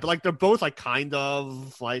 But like they're both like kind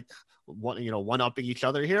of like one-upping each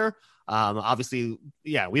other here. Obviously,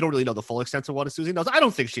 yeah, we don't really know the full extent of what Susie knows. I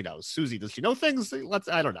don't think she knows. Susie, does she know things?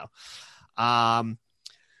 I don't know.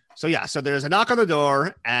 So there's a knock on the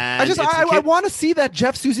door, and I want to see that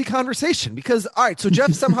Jeff Susie conversation because, all right, so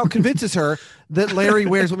Jeff somehow convinces her that Larry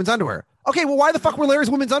wears women's underwear. Okay, well, why the fuck were Larry's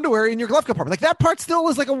women's underwear in your glove compartment? Like that part still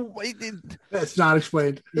is like that's not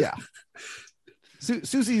explained. Yeah.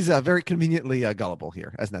 Susie's very conveniently gullible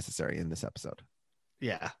here as necessary in this episode.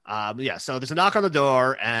 Yeah. Yeah. So there's a knock on the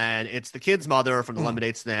door, and it's the kid's mother from the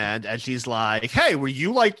lemonade stand. And she's like, hey, were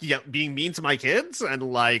you like being mean to my kids? And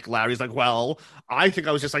like Larry's like, well, I think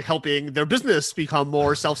I was just like helping their business become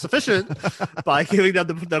more self-sufficient by giving them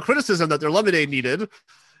the criticism that their lemonade needed.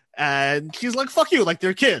 And she's like, fuck you. Like,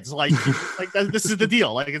 they're kids. Like this is the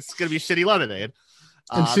deal. Like, it's going to be shitty lemonade.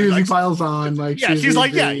 And Susie piles on. Like, yeah, she's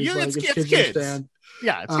like, yeah, it's kids.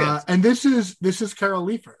 Yeah, it's kids. And this is Carol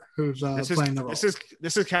Leifer who's playing the role.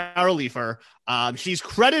 This is Carol Leifer. She's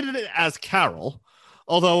credited as Carol,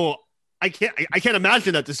 although I can't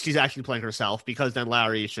imagine that she's actually playing herself, because then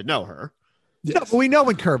Larry should know her. Yes. No, but we know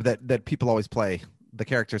in Curb that people always play, the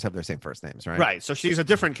characters have their same first names, right? Right. So she's a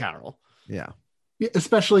different Carol. Yeah.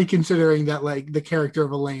 Especially considering that like the character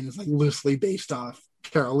of Elaine is like loosely based off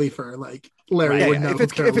Carol Leifer. Like Larry would know. If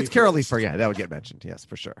it's Carol Leifer, yeah, that would get mentioned. Yes,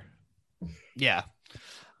 for sure. Yeah.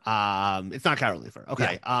 It's not Carol Leifer.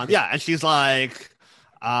 Okay. Yeah. And she's like,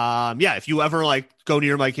 yeah, if you ever like go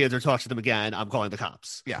near my kids or talk to them again, I'm calling the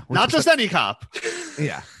cops. Yeah. Not just any cop.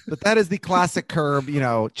 Yeah. But that is the classic Curb,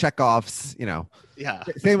 Chekhov's, Yeah.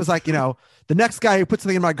 Same as like, the next guy who puts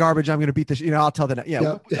something in my garbage, I'm going to beat this, I'll tell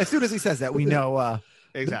the, as soon as he says that, we know,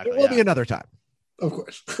 exactly. It will be another time. Of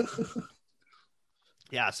course.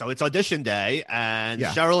 Yeah, so it's audition day, and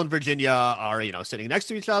Cheryl and Virginia are, sitting next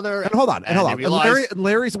to each other. And hold on.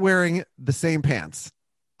 Larry's wearing the same pants.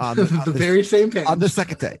 The very same pants. On the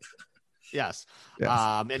second day. Yes.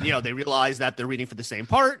 And, they realize that they're reading for the same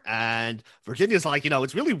part. And Virginia's like,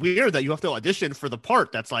 it's really weird that you have to audition for the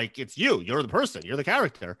part that's like, it's you. You're the person. You're the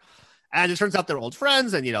character. And it turns out they're old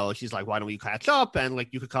friends. And, she's like, why don't we catch up? And, like,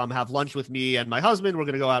 you could come have lunch with me and my husband. We're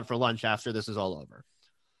going to go out for lunch after this is all over.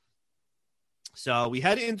 So we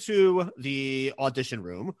head into the audition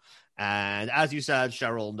room, and as you said,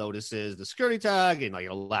 Cheryl notices the security tag, and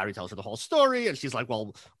Larry tells her the whole story, and she's like,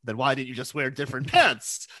 well, then why didn't you just wear different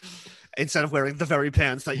pants instead of wearing the very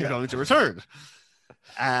pants that you're going to return?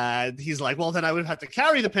 And he's like, well, then I would have to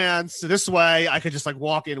carry the pants, so this way I could just like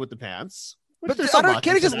walk in with the pants. But can't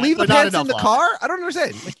you just leave the pants in the car? I don't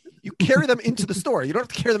understand. Like, you carry them into the store. You don't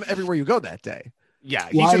have to carry them everywhere you go that day. Yeah,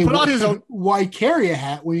 he should put on his own. Why carry a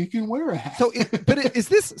hat when you can wear a hat? So, is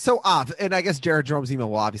this so odd? And I guess Jared Jerome's email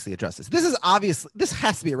will obviously address this. This is obviously, this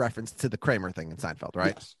has to be a reference to the Kramer thing in Seinfeld,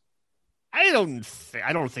 right? Yes. I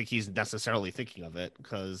don't think he's necessarily thinking of it,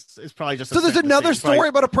 because it's probably just. So there's another story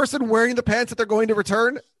about a person wearing the pants that they're going to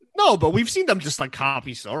return. No, but we've seen them just like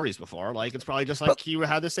copy stories before. Like, it's probably just like he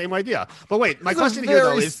had the same idea. But wait, my question here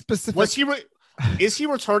though is: is he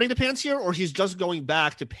returning the pants here, or he's just going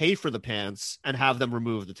back to pay for the pants and have them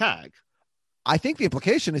remove the tag? I think the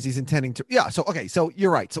implication is he's intending to. Yeah. So, okay. So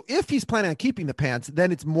you're right. So if he's planning on keeping the pants,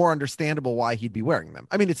 then it's more understandable why he'd be wearing them.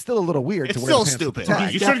 I mean, it's still a little weird. It's to wear still the pants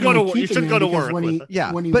stupid. You should go to work.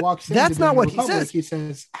 When he walks in, that's not what he says. He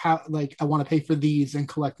says, "How? Like, I want to pay for these and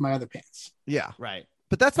collect my other pants." Yeah. Right.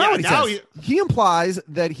 But that's not what he says. He implies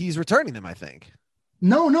that he's returning them, I think.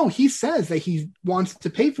 No, he says that he wants to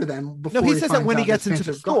pay for them before. No, he says that when he gets into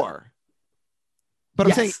the store. But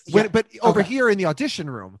I'm saying, over here in the audition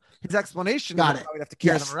room, his explanation is I would have to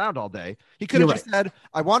carry them around all day. He could have just said,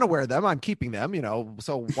 I want to wear them. I'm keeping them,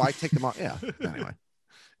 so why take them off? Yeah. Anyway.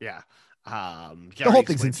 Yeah. The whole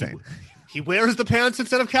thing's insane. He wears the pants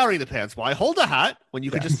instead of carrying the pants. Why hold a hat when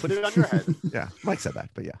you could just put it on your head? Yeah. Mike said that,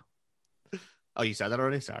 but yeah. Oh, you said that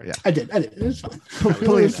already? Sorry. Yeah. I did. It's fine. It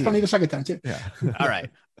was funny the second time too. Yeah. All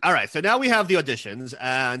right. So now we have the auditions,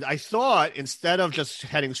 and I thought instead of just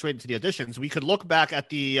heading straight into the auditions, we could look back at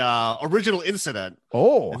the original incident.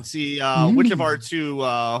 And see which of our two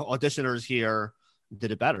auditioners here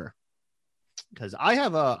did it better. Because I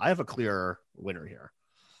have a clear winner here.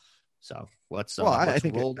 So let's. I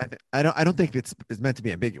don't think it's meant to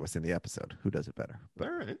be ambiguous in the episode. Who does it better? All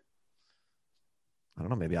right. I don't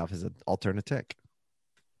know. Maybe off his alternate take.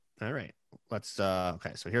 All right. Let's.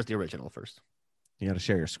 Okay. So here's the original first. You got to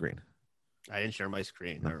share your screen. I didn't share my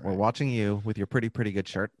screen. No, we're watching you with your pretty good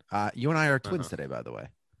shirt. You and I are twins today, by the way.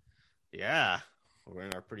 Yeah, we're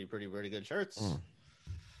wearing our pretty good shirts. All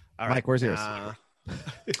right, Mike, where's yours?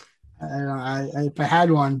 If I had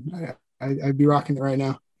one, I'd be rocking it right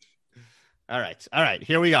now. All right.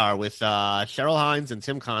 Here we are with Cheryl Hines and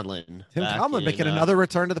Tim Conlon. Tim Conlon making another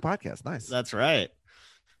return to the podcast. Nice. That's right.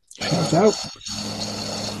 That's out.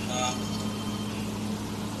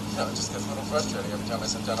 It just gets a little frustrating every time I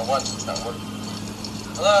sit down to watch. It's not working.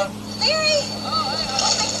 Hello? Larry! Oh,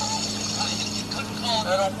 you couldn't call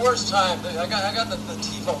at a worse time. I got the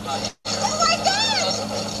TiVo guy. Oh my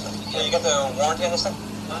God! Yeah, you got the warranty on this thing?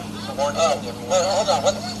 The warranty. Hold on.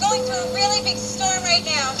 What? We're going through a really big storm right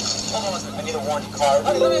now. Hold on a second. I need a warranty card.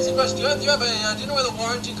 Honey, let me ask you a question. Do you know where the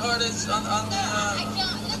warranty card is on I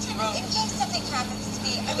don't. In case something happens to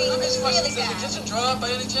me. I mean, it's really bad. Is the kitchen drawer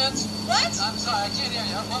by any chance? What? I'm sorry, I can't hear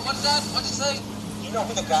you. What's that? What'd you say? You know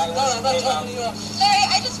who the guy was? No, I'm not talking to you. Larry,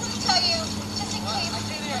 I just want to tell you, just in case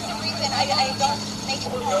for some reason I don't make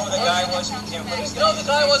it. You know who the guy was? You know who the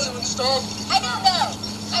guy was who installed? I don't know.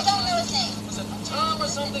 I don't know his name. Was it Tom or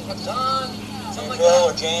something? Or Don? Something like Bill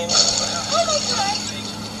or James? Oh my God.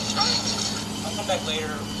 I'll come back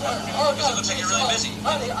later. Oh, it looks like you're really busy.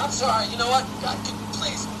 Honey, I'm sorry. You know what? God,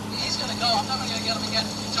 please. He's gonna go. I'm never gonna get him again.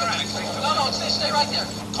 It's all right. No, stay right there.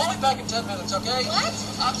 Call me back in 10 minutes, okay? What?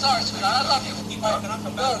 I'm sorry, sweetheart. I love you. Keep talking. I'll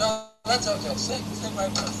come back. No, that's okay. Stay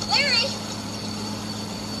right there. Larry.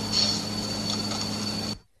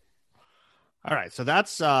 All right, so that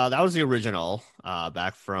was the original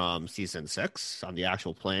back from season 6 on the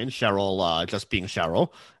actual plane. Cheryl just being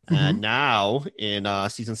Cheryl, and now in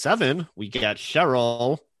season 7 we get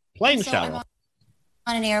Cheryl playing Cheryl.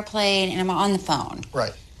 I'm on an airplane and I'm on the phone.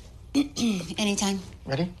 Right. Anytime.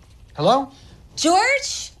 Ready? Hello?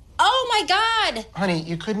 George? Oh my God. Honey,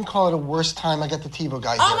 you couldn't call it a worse time. I got the TiVo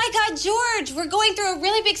guy here. Oh my God, George, we're going through a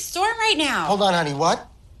really big storm right now. Hold on, honey, what?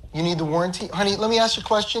 You need the warranty? Honey, let me ask you a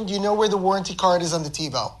question. Do you know where the warranty card is on the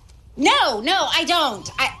TiVo? No, I don't.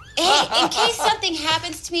 Hey, in case something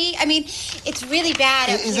happens to me, I mean, it's really bad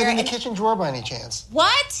out Is here. it in the kitchen drawer by any chance?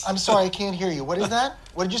 What? I'm sorry, I can't hear you. What is that?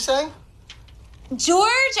 What did you say?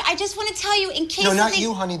 George, I just want to tell you in case No, not something...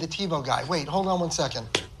 you, honey, the TiVo guy. Wait, hold on 1 second.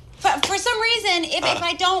 For some reason, if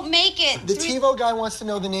I don't make it... The TiVo guy wants to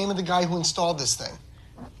know the name of the guy who installed this thing.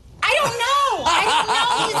 I don't know. I don't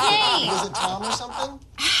know his name. Is it Tom or something?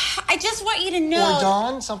 I just want you to know. Or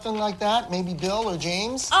Don, something like that. Maybe Bill or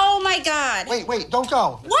James. Oh, my God. Wait, don't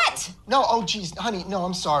go. What? No, oh, geez, honey, no,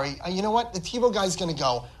 I'm sorry. You know what? The TiVo guy's going to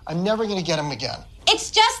go. I'm never going to get him again.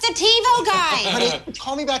 It's just a TiVo guy. Honey,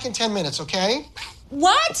 call me back in 10 minutes, okay?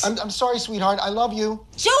 What? I'm sorry, sweetheart. I love you.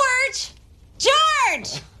 George!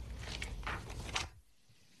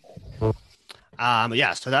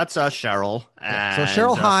 Yeah, so that's Cheryl. And, so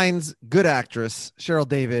Cheryl Hines, good actress. Cheryl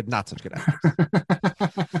David, not such good actress.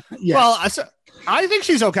 Yes. Well, I think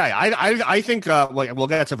she's okay. I think we'll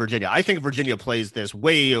get to Virginia. I think Virginia plays this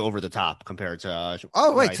way over the top compared to.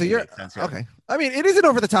 Oh wait, so you're okay. I mean, it is an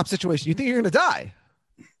over the top situation. You think you're going to die?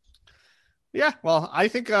 Yeah, well, I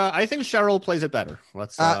think Cheryl plays it better.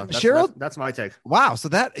 Cheryl. That's my take. Wow. So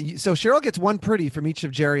Cheryl gets one pretty from each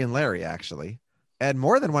of Jerry and Larry, actually, and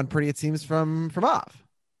more than one pretty, it seems, from Av.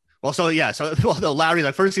 Well, Larry's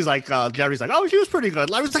like, first he's like, Jerry's like, oh, she was pretty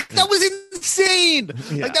good. Larry's like, that was insane.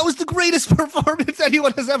 Yeah. Like, that was the greatest performance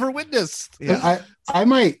anyone has ever witnessed. Yeah. I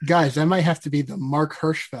might have to be the Mark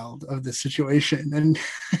Hirschfeld of this situation and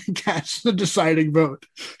cast the deciding vote.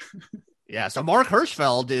 Yeah. So Mark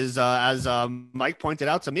Hirschfeld is, as Mike pointed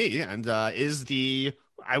out to me, and is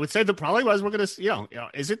I would say probably was, we're going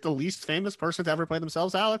to, is it the least famous person to ever play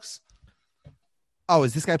themselves, Alex? Oh,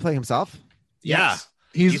 is this guy playing himself? Yeah. Yes.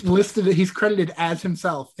 He's listed. He's credited as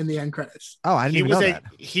himself in the end credits. Oh, I didn't even know that.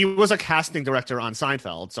 He was a casting director on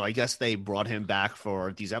Seinfeld, so I guess they brought him back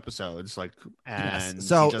for these episodes. Like, and yes.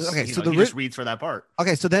 So he just reads for that part.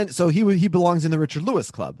 Okay, so he belongs in the Richard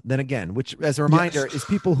Lewis Club. Then again, which, as a reminder, is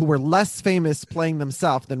people who were less famous playing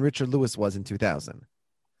themselves than Richard Lewis was in 2000.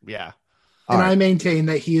 Yeah, and I maintain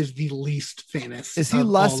that he is the least famous. Is he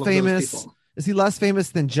less famous? Is he less famous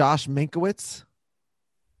than Josh Mankiewicz?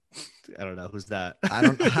 I don't know who's that. I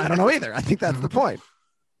don't know either. I think that's the point.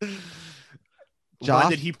 When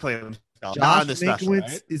did he play himself? Josh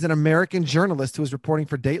Mankiewicz is an American journalist who was reporting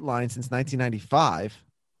for Dateline since 1995.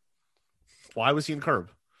 Why was he in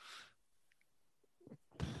Curb?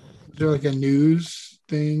 Is there like a news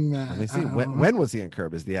thing? Let me see. When was he in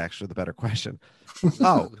Curb? Is the better question.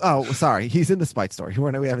 Oh, sorry. He's in the Spite Story.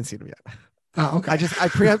 We haven't seen him yet. Oh, okay. I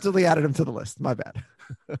preemptively added him to the list. My bad.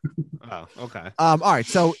 Oh, okay. All right.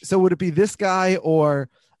 So would it be this guy or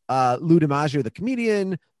Lou DiMaggio, the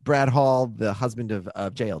comedian, Brad Hall, the husband of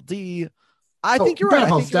JLD? I think you're right.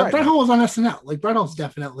 Brad Hall was on SNL. Like, Brad Hall's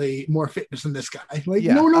definitely more famous than this guy. Like,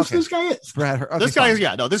 no one knows who this guy is.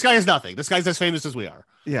 This guy is nothing. This guy's as famous as we are.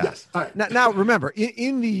 Yeah. Yes. All right. Now remember,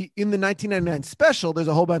 in the 1999 special, there's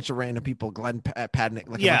a whole bunch of random people. Glenn Padnick.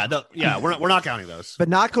 We're not counting those, but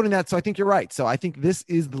not counting that. So I think you're right. So I think this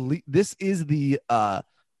is the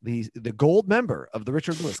gold member of the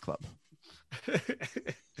Richard Lewis Club.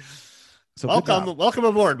 So welcome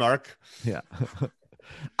aboard, Mark. Yeah.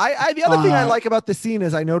 The other thing I like about the scene,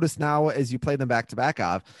 as I notice now as you play them back to back,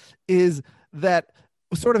 is that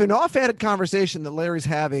sort of an offhanded conversation that Larry's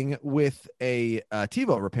having with a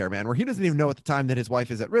TiVo repairman, where he doesn't even know at the time that his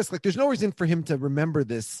wife is at risk. Like, there's no reason for him to remember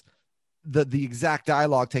this, the exact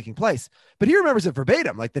dialogue taking place, but he remembers it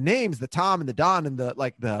verbatim, like the names, the Tom and the Don and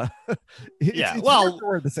the it's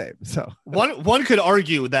the same. So one could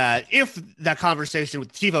argue that if that conversation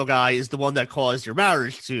with the TiVo guy is the one that caused your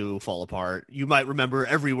marriage to fall apart, you might remember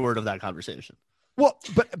every word of that conversation. Well,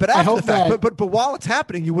 but after the fact, but while it's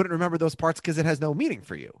happening, you wouldn't remember those parts because it has no meaning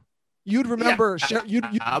for you. You'd remember, you'd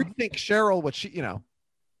think Cheryl, what she,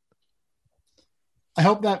 I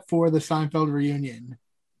hope that for the Seinfeld reunion,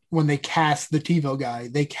 when they cast the TiVo guy,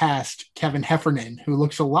 they cast Kevin Heffernan, who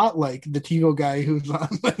looks a lot like the TiVo guy who's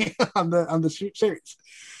on the series. It's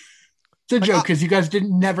a joke because you guys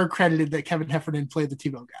never credited that Kevin Heffernan played the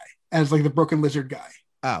TiVo guy as like the Broken Lizard guy.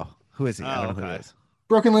 Oh, who is he? I don't know who he is.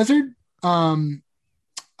 Broken Lizard.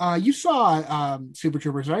 You saw Super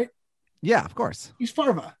Troopers, right? Yeah, of course. He's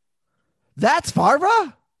Farva. That's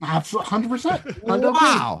Farva? 100%.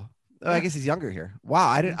 Wow. I guess he's younger here. Wow.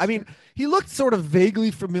 I mean, he looked sort of vaguely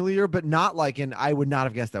familiar, but not like I would not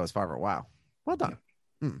have guessed that was Farva. Wow. Well done.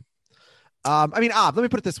 I mean, let me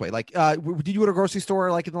put it this way. Like, did you go to a grocery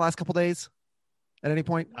store like in the last couple days at any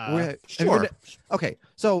point? Sure. Okay.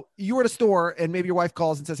 So you were at a store and maybe your wife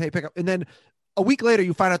calls and says, hey, pick up. And then a week later,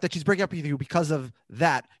 you find out that she's breaking up with you because of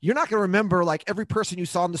that. You're not going to remember like every person you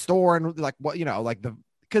saw in the store and like what, like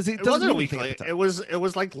because it wasn't a week later. It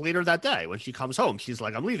was like later that day when she comes home. She's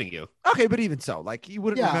like, I'm leaving you. Okay. But even so, like you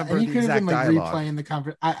wouldn't remember and the exact dialogue. Replaying the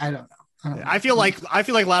conversation. I don't know. I feel like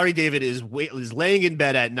Larry David is laying in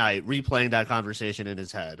bed at night, replaying that conversation in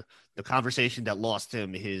his head. The conversation that lost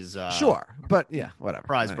him his sure. But yeah, whatever.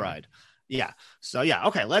 Prize bride. Yeah. So yeah.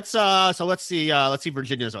 Okay. Let's see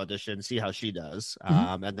Virginia's audition, see how she does.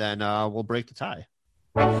 And then we'll break the tie.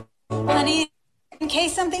 Honey, in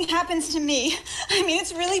case something happens to me. I mean,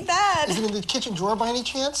 it's really bad. Is it in the kitchen drawer by any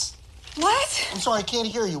chance? What? I'm sorry, I can't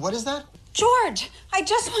hear you. What is that? George, I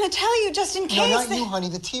just want to tell you just in case. No, not you, honey,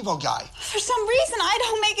 the TiVo guy. For some reason, I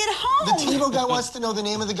don't make it home. The TiVo guy wants to know the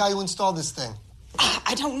name of the guy who installed this thing.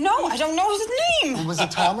 I don't know. I don't know his name. Was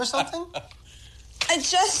it Tom or something? I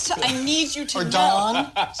need you to know. Or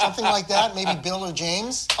Don, something like that. Maybe Bill or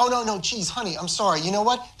James. Oh, no, geez, honey, I'm sorry. You know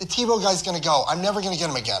what? The TiVo guy's going to go. I'm never going to get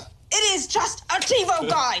him again. It is just a TiVo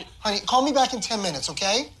guy. Honey, call me back in 10 minutes,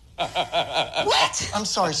 okay? What? I'm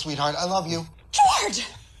sorry, sweetheart. I love you. George!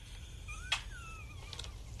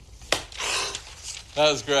 That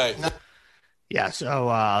was great. Yeah,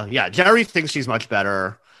 so, Jerry thinks she's much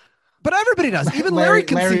better. But everybody does. Even Larry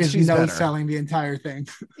concedes she's better. Selling the entire thing.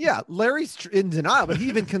 Yeah, Larry's in denial, but he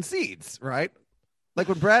even concedes, right? Like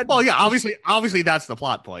when Brad. Well, yeah, obviously that's the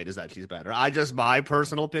plot point is that she's better. My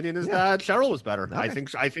personal opinion is that Cheryl was better. Okay.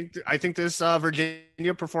 I think this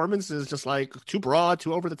Virginia performance is just like too broad,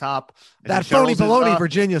 too over the top. That phony baloney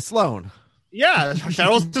Virginia Sloan. Yeah,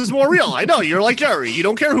 Cheryl's is more real. I know you're like Jerry. You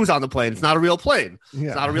don't care who's on the plane. It's not a real plane. Yeah.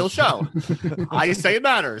 It's not a real show. I say it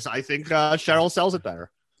matters. I think Cheryl sells it better.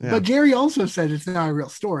 Yeah. But Jerry also said it's not a real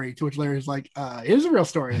story, to which Larry's like, it is a real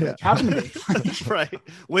story. Like, happened to me. Right.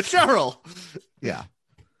 With Cheryl. Yeah.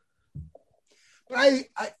 But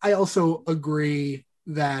I also agree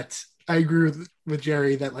with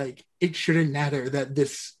Jerry that like it shouldn't matter that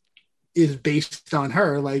this is based on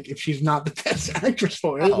her. Like if she's not the best actress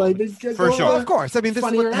for it, for sure. Well, of course. I mean, this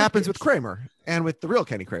is what happens with Kramer and with the real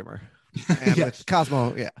Kenny Kramer and with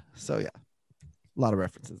Cosmo. Yeah. So yeah, a lot of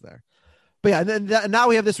references there. But yeah, and then now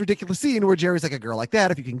we have this ridiculous scene where Jerry's like, a girl like that,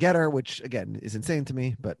 if you can get her, which again is insane to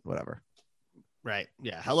me, but whatever. Right.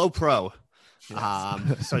 Yeah. Hello, pro.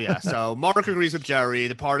 Yes. So Mark agrees with Jerry.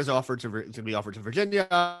 The part is to be offered to Virginia.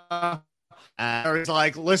 And Jerry's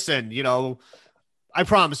like, listen, I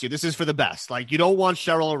promise you, this is for the best. Like, you don't want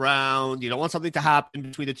Cheryl around. You don't want something to happen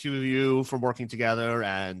between the two of you from working together.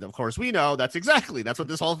 And of course, we know that's what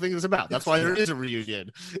this whole thing is about. That's why there is a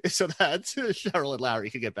reunion, so that Cheryl and Larry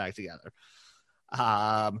can get back together.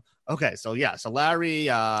 Okay, so Larry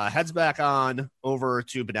heads back on over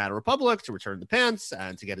to Banana Republic to return the pants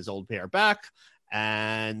and to get his old pair back.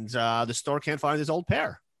 And the store can't find his old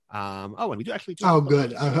pair. And we do actually. Oh,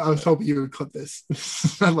 good. I was hoping you would clip this.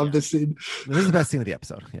 I love this scene. This is the best scene of the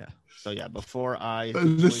episode. Yeah. So before I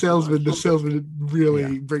the salesman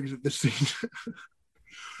really brings it this scene.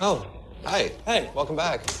 Oh, hi. Hey, welcome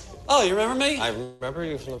back. Oh, you remember me? I remember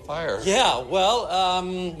you from the fire. Yeah. Well,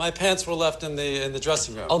 my pants were left in the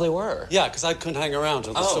dressing room. Oh, they were. Yeah, because I couldn't hang around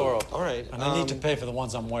till the store opened. All right. And I need to pay for the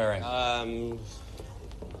ones I'm wearing. I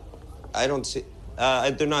don't see.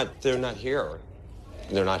 They're not here.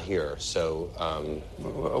 they're not here. So,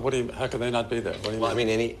 What do you? How can they not be there? What do you well, I mean?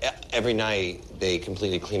 mean, every night they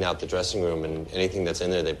completely clean out the dressing room, and anything that's in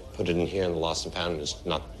there, they put it in here, and the lost and found is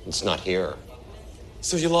not. It's not here.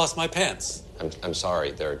 So you lost my pants. I'm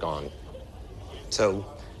sorry, they're gone. So,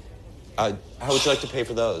 how would you like to pay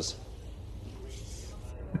for those?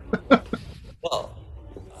 Well,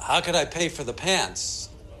 how could I pay for the pants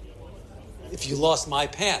if you lost my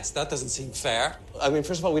pants? That doesn't seem fair. I mean,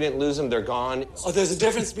 first of all, we didn't lose them. They're gone. Oh, there's a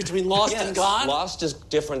difference between lost and gone? Lost is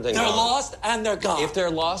different than They're gone. lost and they're gone. If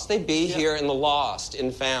they're lost, they'd be here in the lost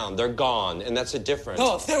and found. They're gone, and that's a difference.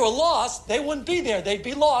 No, if they were lost, they wouldn't be there. They'd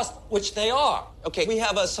be lost, which they are. Okay, we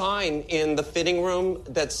have a sign in the fitting room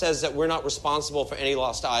that says that we're not responsible for any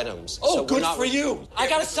lost items. Oh, So we're good not for you. I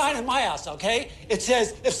got a sign in my house, okay? It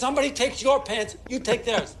says, if somebody takes your pants, you take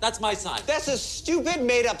theirs. That's my sign. That's a stupid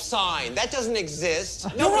made-up sign. That doesn't exist.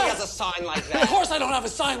 You're Nobody right. has a sign like Of that. course I don't have a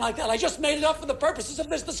sign like that. I just made it up for the purposes of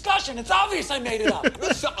this discussion. It's obvious I made it up.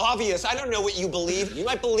 It's obvious. I don't know what you believe. You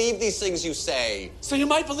might believe these things you say. So you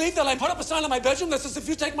might believe that I put up a sign in my bedroom that says, if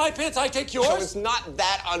you take my pants, I take yours? So it's not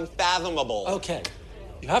that unfathomable. Okay.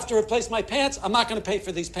 You have to replace my pants. I'm not going to pay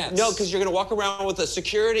for these pants. No, because you're going to walk around with a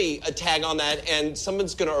security tag on that, and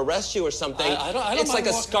someone's going to arrest you or something. I don't It's mind like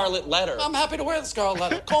a walking- scarlet letter. I'm happy to wear the scarlet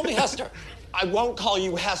letter. Call me Hester. I won't call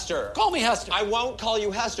you Hester. Call me Hester. I won't call you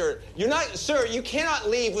Hester. You're not, sir, you cannot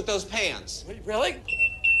leave with those pants. Really?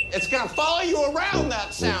 It's going to follow you around,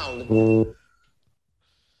 that sound.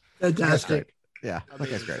 Fantastic. Yeah, that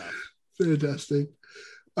guy's great. Fantastic.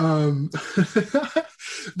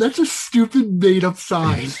 That's a stupid made up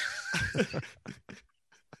sign.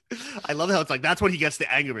 I love how it's like that's when he gets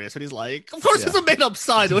the angriest, and he's like, "Of course, it's a made-up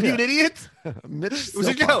sign. What are you, an idiot? Mitch It was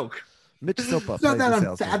a Silpa. joke." Mitch Silpa. It's not plays that the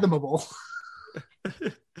salesman. unfathomable. Yeah, it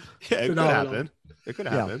could Phenomenal. happen. It could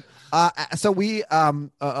Yeah. happen. So we,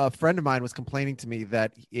 a friend of mine was complaining to me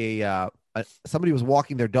that somebody was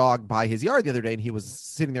walking their dog by his yard the other day, and he was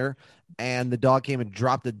sitting there, and the dog came and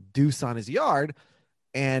dropped a deuce on his yard,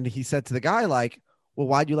 and he said to the guy, like, "Well,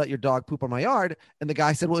 why'd you let your dog poop on my yard?" And the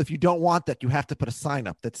guy said, "Well, if you don't want that, you have to put a sign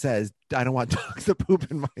up that says I don't want dogs to poop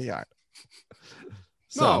in my yard."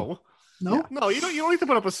 No, No, no, you don't need to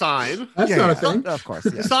put up a sign. that's Yeah, not yeah. a thing. Of course,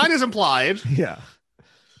 The yeah. sign is implied. Yeah.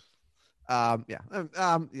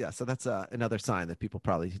 Yeah. So that's another sign that people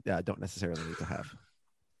probably don't necessarily need to have.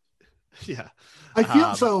 Yeah. I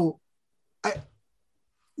feel so.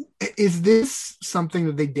 Is this something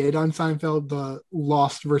that they did on Seinfeld, the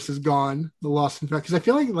Lost versus Gone, the Lost and Found? Because I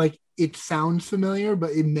feel like it sounds familiar,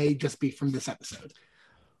 but it may just be from this episode.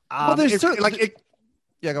 Well, there's it's certainly- like it.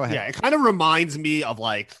 Yeah, go ahead. Yeah, it kind of reminds me of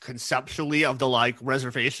like conceptually of the like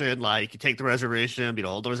reservation. Like you take the reservation, you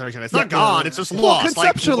know, the reservation. It's not gone. It's just Well, lost.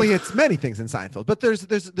 conceptually, Like, it's many things in Seinfeld, but there's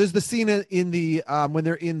the scene in the when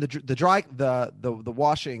they're in the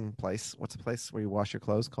washing place. What's the place where you wash your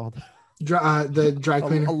clothes called? The dry A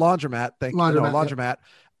cleaner. laundromat. Laundromat,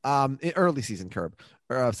 In early season Curb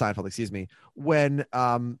or Seinfeld, excuse me. When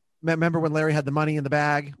remember when Larry had the money in the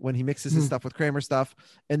bag when he mixes his stuff with Kramer stuff,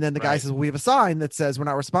 and then the guy Right. says, "We have a sign that says we're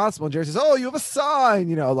not responsible," and Jerry says, "Oh, you have a sign,"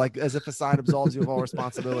 you know, like as if a sign absolves you of all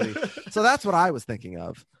responsibility. So that's what I was thinking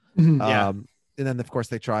of. Mhm. Yeah. And then of course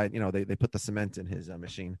they tried, you know, they put the cement in his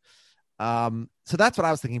machine. So that's what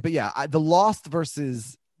I was thinking. But yeah, the Lost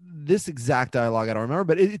versus this exact dialogue, I don't remember,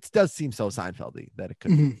 but it does seem so Seinfeldy that it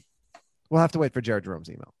could. Mhm. We'll have to wait for Jared Jerome's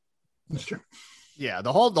email. That's true. yeah,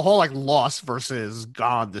 the whole like lost versus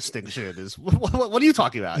gone distinction is what are you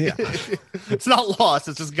talking about? Yeah. It's not lost.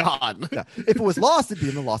 It's just gone. Yeah. If it was lost, it'd be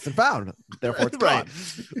in the lost and found. Therefore, it's right,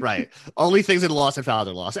 gone. right. Only things in lost and found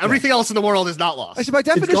are lost. Everything else in the world is not lost. Actually, by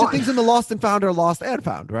definition, gone. things in the lost and found are lost and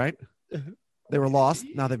found, right? They were lost.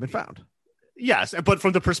 Now they've been found. Yes, but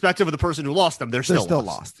from the perspective of the person who lost them, they're They're still, still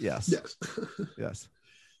lost. lost. Yes. Yes. Yes.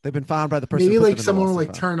 They've been found by the person. Maybe who put like them in the someone will lost like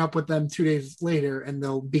and found. turn up with them 2 days later and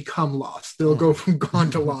they'll become lost. They'll go from gone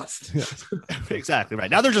to lost. Yes. Exactly right.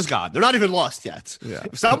 Now they're just gone. They're not even lost yet. Yeah.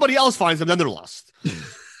 If somebody else finds them, then they're lost.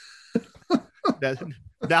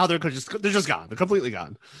 Now they're just gone. They're completely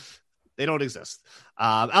gone. They don't exist.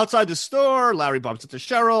 Outside the store, Larry bumps into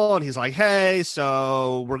Cheryl and he's like, "Hey,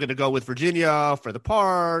 so we're gonna go with Virginia for the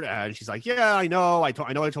part." And she's like, "Yeah, I know. I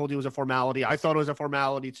know. I told you it was a formality. I thought it was a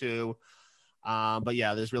formality too. But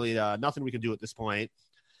yeah, there's really nothing we can do at this point."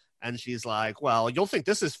 And she's like, "Well, you'll think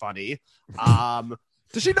this is funny."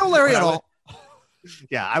 Does she know Larry at all?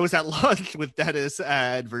 Yeah, I was at lunch with Dennis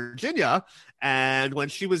and Virginia, and when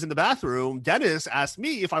she was in the bathroom, Dennis asked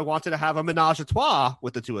me if I wanted to have a menage a trois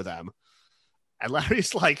with the two of them. And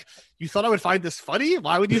Larry's like, "You thought I would find this funny?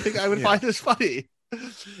 Why would you think I would find this funny?"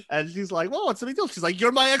 And she's like, well, what's the big deal? She's like,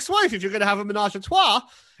 you're my ex-wife. If you're going to have a menage a trois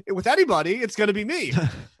with anybody, it's going to be me.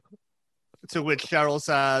 To which Cheryl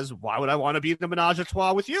says, why would I want to be in a menage a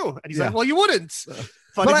trois with you? And he's like, well, you wouldn't.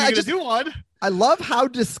 But if you're going to do one. I love how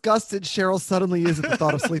disgusted Cheryl suddenly is at the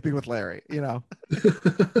thought of sleeping with Larry, you know?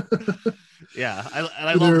 Yeah.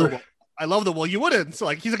 I love the, well, you wouldn't. So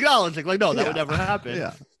like, he's acknowledging, like, no, that would never happen.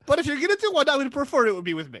 Yeah. But if you're going to do one, I would prefer it would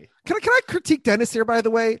be with me. Can I critique Dennis here, by the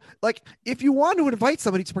way? Like, if you want to invite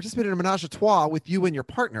somebody to participate in a menage a trois with you and your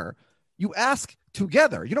partner, you ask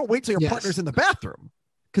together. You don't wait till your partner's in the bathroom,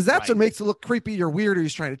 because that's what makes it look creepy. You're weird, or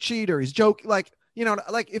he's trying to cheat, or he's joking. Like, you know,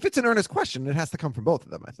 like if it's an earnest question, it has to come from both of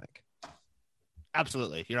them, I think.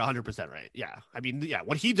 Absolutely. You're 100% right. Yeah. I mean, yeah,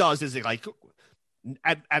 what he does is like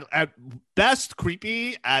at best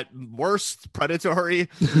creepy, at worst predatory.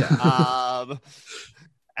 Yeah.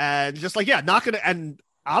 And just like,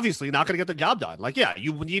 obviously not gonna get the job done. Like, yeah,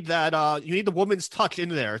 you need that you need the woman's touch in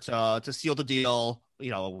there to seal the deal, you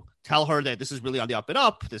know, tell her that this is really on the up and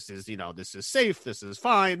up. This is, you know, this is safe, this is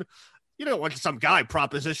fine. You don't want some guy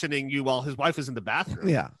propositioning you while his wife is in the bathroom.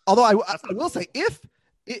 Yeah. Although I will say, if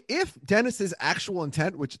Dennis's actual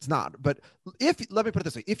intent, which it's not, but let me put it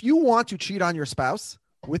this way, if you want to cheat on your spouse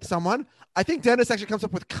with someone, I think Dennis actually comes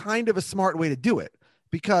up with kind of a smart way to do it,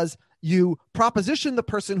 because you proposition the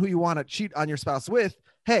person who you want to cheat on your spouse with,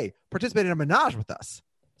 hey, participate in a menage with us.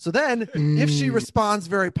 So then if she responds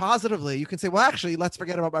very positively, you can say, well, actually, let's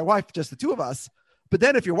forget about my wife, just the two of us. But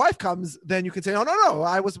then if your wife comes, then you can say, oh, no,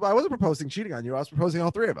 I wasn't proposing cheating on you. I was proposing all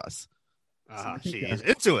three of us. She is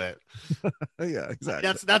into it. Yeah,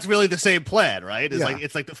 exactly. That's really the same plan, right?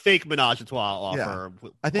 It's like the fake menage a trois offer. Yeah.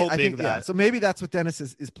 I think that. So maybe that's what Dennis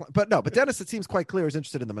is but Dennis, it seems quite clear, is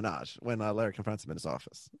interested in the menage when Larry confronts him in his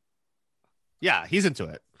office. Yeah, he's into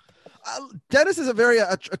it. Dennis is a very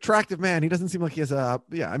attractive man. He doesn't seem like he has I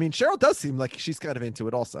mean, Cheryl does seem like she's kind of into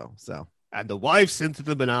it also. So. And the wife's into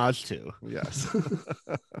the menage too. Yes.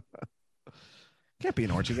 Can't be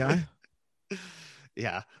an orgy guy.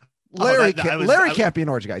 Yeah. Larry can't be an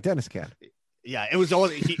orgy guy. Dennis can. Yeah, it was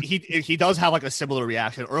only he does have like a similar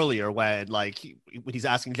reaction earlier when he's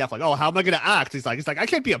asking Jeff, like, oh, how am I going to act? He's like, I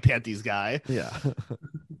can't be a panties guy. Yeah.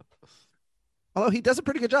 Although he does a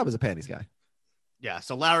pretty good job as a panties guy. Yeah,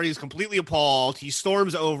 so Larry is completely appalled. He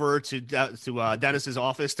storms over to Dennis's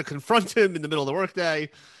office to confront him in the middle of the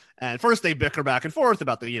workday. And first they bicker back and forth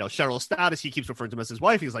about the, you know, Cheryl's status. He keeps referring to him as his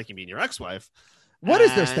wife. He's like, you mean your ex-wife? What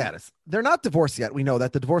is their status? They're not divorced yet. We know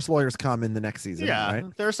that the divorce lawyers come in the next season. Yeah, right?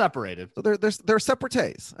 They're separated. So they're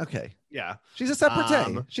separates. Okay. Yeah. She's a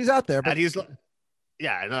separate. She's out there. But... And he's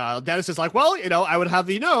Dennis is like, well, you know, I would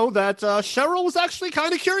have you know that Cheryl was actually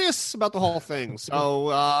kind of curious about the whole thing.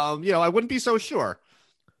 So, you know, I wouldn't be so sure.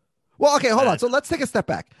 Well, okay, hold on. So let's take a step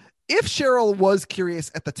back. If Cheryl was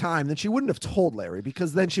curious at the time, then she wouldn't have told Larry,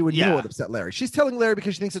 because then she would know it upset Larry. She's telling Larry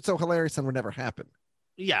because she thinks it's so hilarious and would never happen.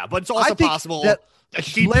 Yeah, but it's also possible that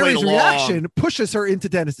she Larry's reaction pushes her into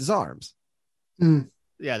Dennis's arms.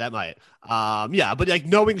 Yeah, that might. Yeah, but like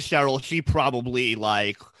knowing Cheryl, she probably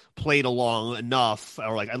like played along enough,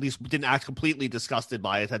 or like at least didn't act completely disgusted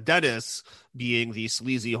by it, that Dennis, being the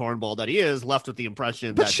sleazy hornball that he is, left with the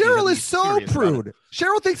impression but that Cheryl is so prude.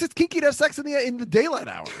 Cheryl thinks it's kinky to have sex in the daylight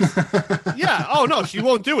hours. Yeah. Oh no, she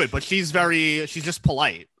won't do it, but she's just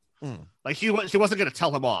polite. Like she wasn't going to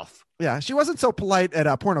tell him off. Yeah, she wasn't so polite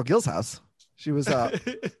at Porno Gil's house. She was. I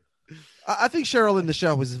think Cheryl in the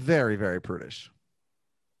show was very, very prudish.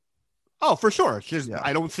 Oh, for sure.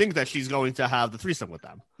 I don't think that she's going to have the threesome with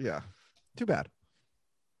them. Yeah. Too bad.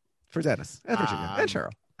 For Dennis and Virginia and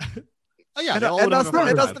Cheryl. Yeah, and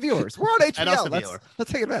us the viewers. We're on HBO.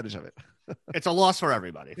 Let's take advantage of it. It's a loss for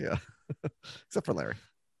everybody. Yeah. Except for Larry.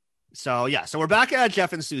 So we're back at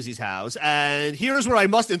Jeff and Susie's house, and here's where I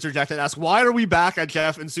must interject and ask, why are we back at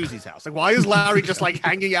Jeff and Susie's house? Like, why is Larry just like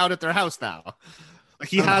hanging out at their house now? Like,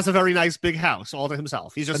 he has a very nice big house all to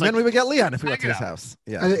himself. He's just and then we would get Leon if we went to his house.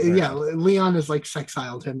 Yeah, Leon is like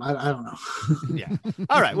sexiled him. I don't know. Yeah.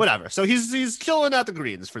 All right, whatever. So he's chilling at the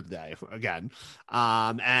Greens for the day again.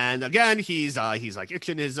 And again he's like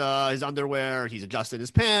itching his underwear. He's adjusting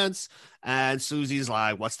his pants, and Susie's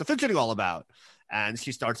like, "What's the fidgeting all about?" And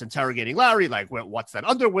she starts interrogating Larry, like, what's that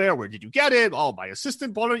underwear? Where did you get it? Oh, my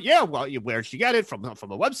assistant bought it. Yeah, well, where'd she get it? From a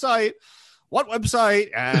website. What website?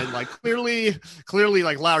 And like clearly,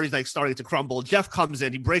 like Larry's like starting to crumble. Jeff comes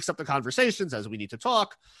in, he breaks up the conversations as we need to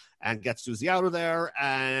talk, and gets Susie out of there.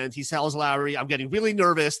 And he tells Larry, "I'm getting really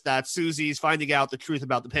nervous that Susie's finding out the truth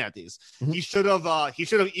about the panties." Mm-hmm. He should have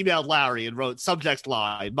emailed Larry and wrote subject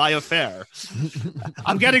line, "My affair."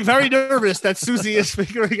 "I'm getting very nervous that Susie is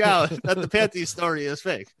figuring out that the panties story is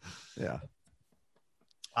fake." Yeah.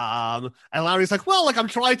 And Larry's like, well, like I'm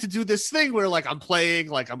trying to do this thing where like I'm playing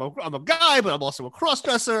like I'm a guy, but I'm also a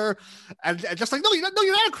crossdresser, and just like no, you're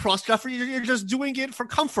not a crossdresser. You're just doing it for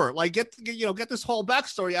comfort. Like get this whole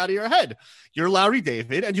backstory out of your head. You're Larry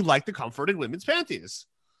David, and you like the comfort in women's panties.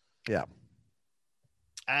 Yeah.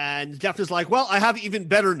 And Jeff is like, well, I have even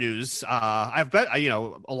better news.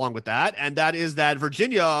 Along with that, and that is that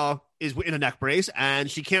Virginia is in a neck brace and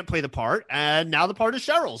she can't play the part, and now the part is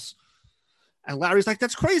Cheryl's. And Larry's like,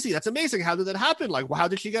 that's crazy. That's amazing. How did that happen? Like, how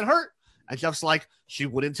did she get hurt? And Jeff's like, she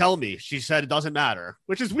wouldn't tell me. She said it doesn't matter,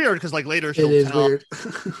 which is weird because like later she'll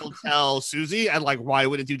tell Susie, and like, why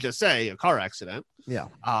wouldn't you just say a car accident? Yeah.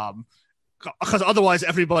 Because otherwise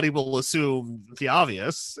everybody will assume the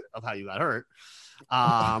obvious of how you got hurt.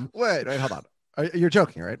 Wait, hold on. You're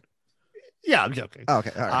joking, right? Yeah, I'm joking. Oh,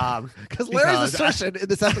 okay, all right. Because Larry's assertion in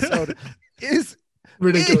this episode is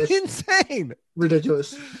ridiculous, insane,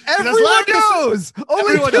 ridiculous. Everyone knows.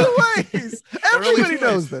 Only everyone two ways. Everybody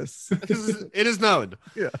knows this. It is known.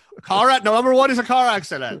 Yeah. Number one is a car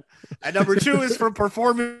accident, and number two is from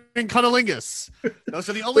performing cunnilingus. Those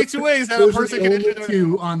are the only two ways that a person can injure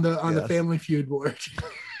their... on the Family Feud board.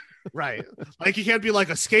 Right. Like you can't be like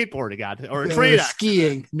a skateboarding guy or a train accident.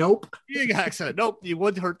 Skiing. Nope. Skiing accident. Nope. You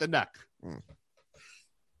would hurt the neck.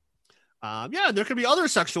 There could be other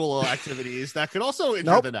sexual activities that could also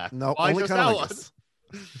injure the neck. No, only kind of like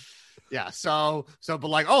Yeah.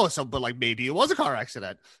 But maybe it was a car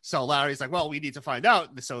accident. So Larry's like, well, we need to find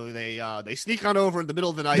out. So they sneak on over in the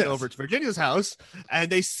middle of the night over to Virginia's house,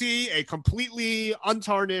 and they see a completely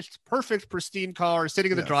untarnished, perfect, pristine car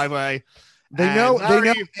sitting in the driveway. They know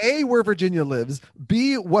A, where Virginia lives,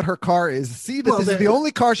 B, what her car is, C, that this is the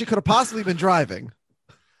only car she could have possibly been driving.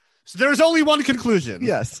 So there's only one conclusion.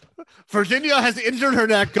 Yes. Virginia has injured her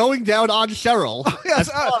neck going down on Cheryl. Yes,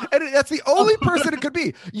 and that's the only person it could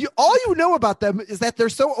be. All you know about them is that they're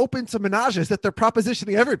so open to menages that they're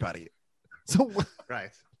propositioning everybody. So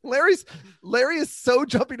right. Larry is so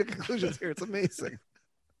jumping to conclusions here. It's amazing.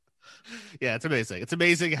 Yeah, it's amazing. It's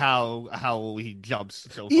amazing how he jumps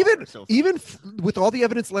so far. Even with all the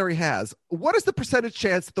evidence Larry has, what is the percentage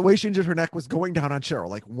chance that the way she injured her neck was going down on Cheryl?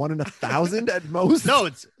 Like 1 in 1,000 at most? No,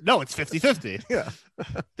 it's 50-50. Yeah.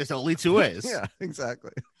 There's only two ways. Yeah,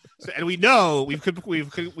 exactly. So, and we know we've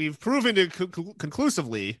proven it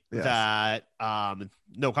conclusively that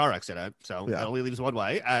no car accident. So it only leaves one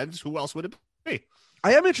way. And who else would it be?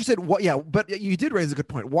 I am interested. But you did raise a good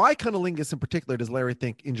point. Why cunnilingus in particular does Larry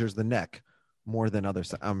think injures the neck more than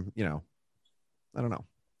others? I don't know.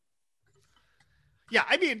 Yeah,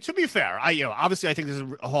 I mean, to be fair, obviously I think this is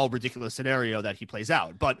a whole ridiculous scenario that he plays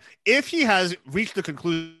out. But if he has reached the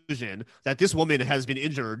conclusion that this woman has been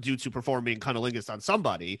injured due to performing cunnilingus on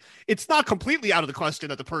somebody, it's not completely out of the question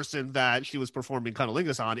that the person that she was performing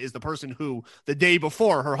cunnilingus on is the person who the day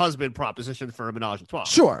before her husband propositioned for a menage a trois.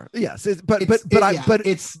 Sure, yes, but my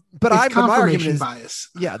argument is bias.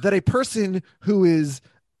 Yeah, that a person who is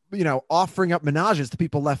offering up menages to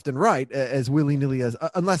people left and right as willy-nilly as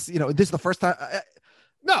unless this is the first time.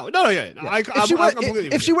 No.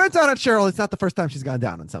 If she went down on Cheryl, it's not the first time she's gone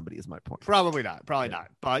down on somebody. Is my point. Probably not.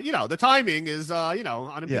 But the timing is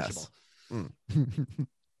unimpeachable.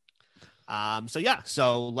 Yes.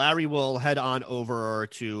 So Larry will head on over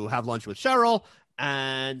to have lunch with Cheryl,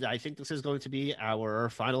 and I think this is going to be our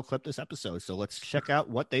final clip this episode. So let's check out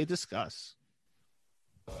what they discuss.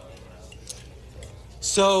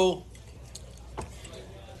 So,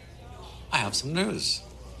 I have some news.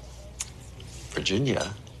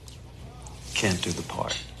 Virginia can't do the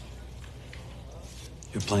part.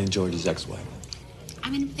 You're playing George's ex-wife.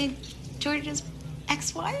 I'm gonna play George's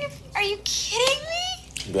ex-wife? Are you kidding me?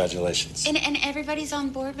 Congratulations. And everybody's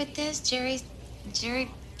on board with this? Jerry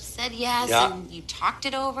said yes, and you talked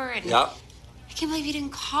it over, and I can't believe you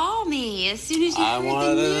didn't call me as soon as you heard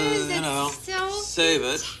the news. It's so save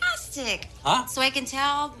it. Fantastic. Huh? So I can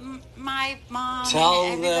tell my mom. Tell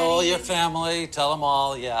and all your family. Tell them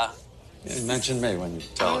all. Yeah. Mention me when you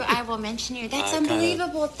tell them. I will mention you. That's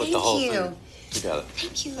unbelievable. Thank you. Together.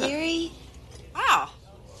 Thank you, Larry. Wow.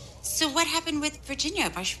 So what happened with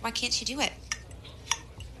Virginia? Why can't she do it?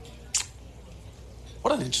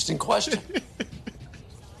 What an interesting question.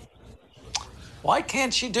 Why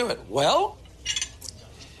can't she do it? Well,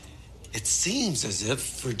 it seems as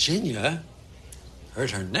if Virginia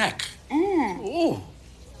hurt her neck. Ooh.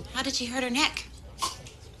 How did she hurt her neck?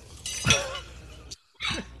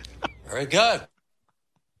 Very good.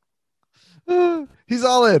 He's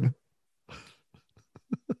all in.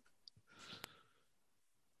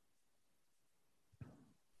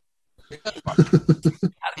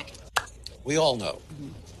 We all know.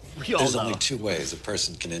 There's only two ways a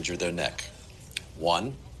person can injure their neck.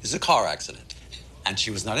 One is a car accident. And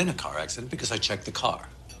she was not in a car accident because I checked the car.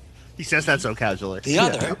 He says that so casually. The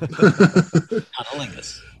other,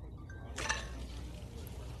 cunnilingus.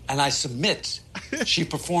 And I submit she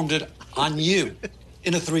performed it on you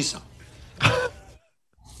in a threesome.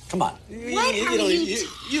 Come on. What are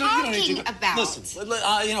you talking about? Listen,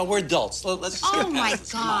 we're adults. Let's just Oh get my past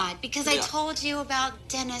this. Come God! on. Because I told you about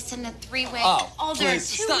Dennis and the three-way. Oh, there are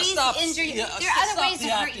please, two stop, ways stop. to injure you. Yeah, There are other stop ways the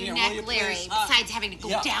to hurt acting your here, will neck, you Larry, please? besides having to go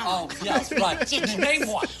down. Oh, yeah, right. Name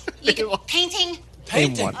one. Painting.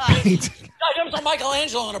 Painting. Painting. God, I'm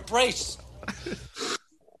Michelangelo in a brace.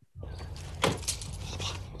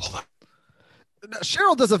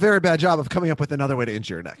 Cheryl does a very bad job of coming up with another way to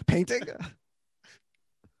injure your neck. Painting.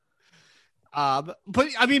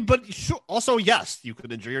 Also, yes, you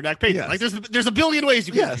could injure your neck painting. Yes. Like there's a billion ways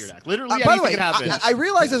you can injure your neck. Literally, by the way, anything can happen. I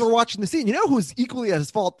realize as we're watching the scene, you know who's equally at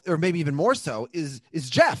his fault, or maybe even more so, is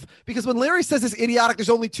Jeff. Because when Larry says this idiotic, there's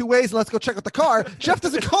only two ways, and let's go check out the car, Jeff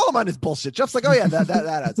doesn't call him on his bullshit. Jeff's like, oh yeah, that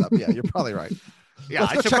adds up. Yeah, you're probably right. Yeah,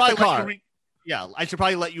 let's go I should check probably the car. I should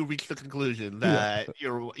probably let you reach the conclusion that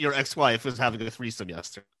your ex-wife was having a threesome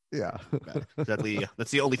yesterday. Yeah,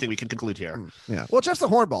 that's the only thing we can conclude here. Yeah. Well, Jeff's a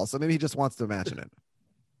hornball, so maybe he just wants to imagine it.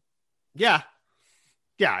 Yeah.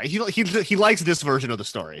 He likes this version of the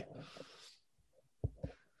story.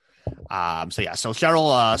 So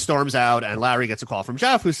Cheryl storms out, and Larry gets a call from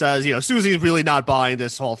Jeff, who says, Susie's really not buying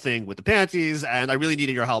this whole thing with the panties, and I really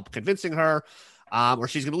needed your help convincing her, or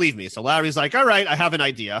she's going to leave me. So Larry's like, all right, I have an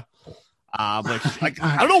idea. I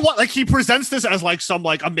don't know what, he presents this as some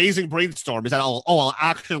amazing brainstorm. Is that I'll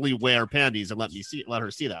actually wear panties and let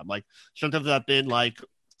her see them. Shouldn't have that been the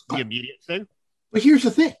immediate thing? But here's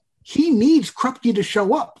the thing. He needs Krupke to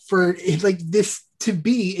show up for this to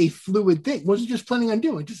be a fluid thing. What was he just planning on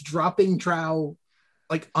doing? Just dropping Trow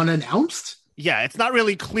unannounced? Yeah, it's not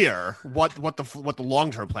really clear what the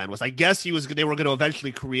long-term plan was. I guess they were going to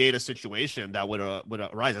eventually create a situation that would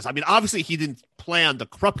arise. I mean, obviously he didn't plan the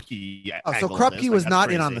Krupke. So Krupke was not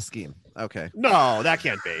crazy. In on the scheme. Okay. No, that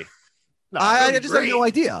can't be. No, I just have no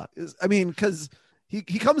idea. I mean, because he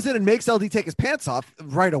comes in and makes LD take his pants off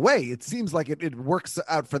right away. It seems like it works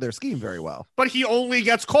out for their scheme very well. But he only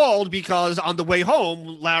gets called because on the way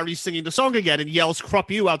home, Larry's singing the song again and yells "Krupp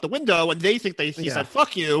you" out the window, and they think he said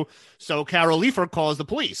 "fuck you." So Carol Leifer calls the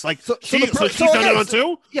police. She's done it on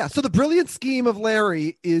too. Yeah. So the brilliant scheme of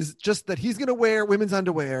Larry is just that he's going to wear women's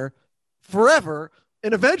underwear forever,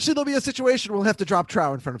 and eventually there'll be a situation where we'll have to drop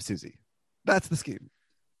Trow in front of Susie. That's the scheme.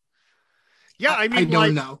 Yeah, I mean, I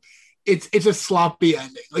don't know. It's a sloppy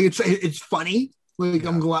ending. It's funny.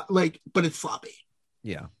 I'm glad. But it's sloppy.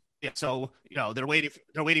 Yeah. Yeah. So they're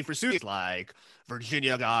waiting for Susie.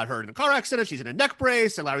 Virginia got hurt in a car accident. She's in a neck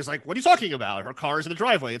brace, and Larry's like, "What are you talking about? Her car is in the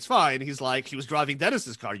driveway. It's fine." He's like, "She was driving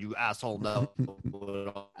Dennis's car. You asshole." No.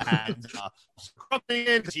 And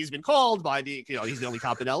because he's been called by he's the only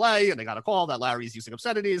cop in LA, and they got a call that Larry's using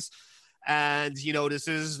obscenities. And he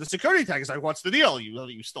notices the security tag. He's like, "What's the deal?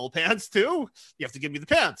 You stole pants too? You have to give me the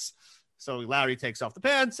pants." So Larry takes off the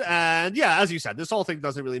pants. And yeah, as you said, this whole thing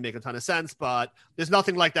doesn't really make a ton of sense, but there's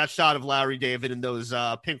nothing like that shot of Larry David in those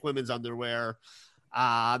pink women's underwear.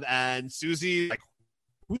 And Susie,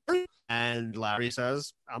 and Larry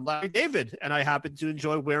says, "I'm Larry David, and I happen to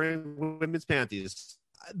enjoy wearing women's panties."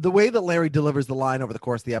 The way that Larry delivers the line over the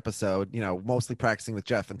course of the episode, mostly practicing with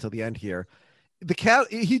Jeff until the end here,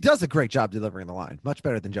 he does a great job delivering the line, much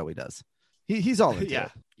better than Joey does. He's all into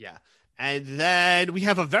it. Yeah. And then we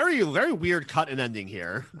have a very, very weird cut and ending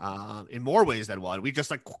here, in more ways than one. We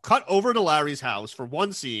just cut over to Larry's house for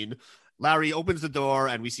one scene. Larry opens the door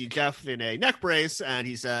and we see Jeff in a neck brace, and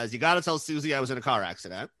he says, "You got to tell Susie I was in a car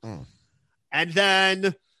accident." And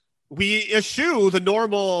then we eschew the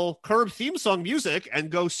normal Curb theme song music and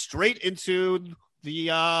go straight into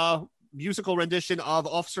the musical rendition of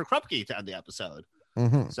Officer Krupke to end the episode.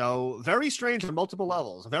 Mm-hmm. So very strange on multiple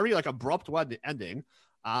levels, very abrupt ending.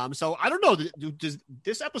 So I don't know.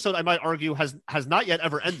 This episode, I might argue, has not yet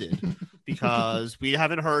ever ended because we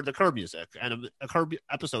haven't heard the Curb music, and a Curb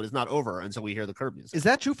episode is not over until we hear the Curb music. Is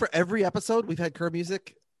that true for every episode we've had Curb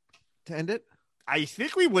music to end it? I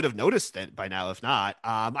think we would have noticed it by now, if not.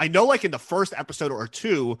 I know in the first episode or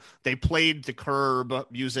two, they played the Curb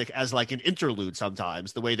music as an interlude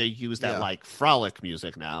sometimes, the way they use that frolic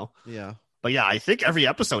music now. Yeah. But yeah, I think every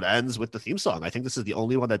episode ends with the theme song. I think this is the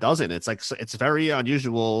only one that doesn't. It's it's a very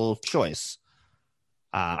unusual choice.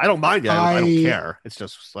 I don't mind it. I don't care. It's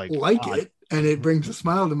just like it, and it brings a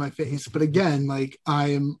smile to my face. But again, I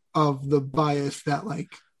am of the bias that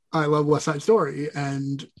I love West Side Story,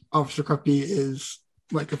 and Officer Krupke is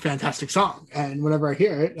a fantastic song. And whenever I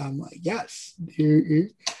hear it, I'm like, yes, here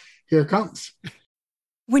it comes.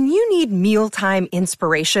 When you need mealtime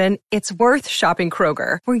inspiration, it's worth shopping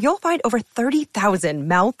Kroger, where you'll find over 30,000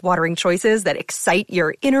 mouth-watering choices that excite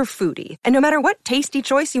your inner foodie. And no matter what tasty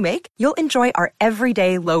choice you make, you'll enjoy our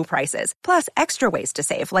everyday low prices, plus extra ways to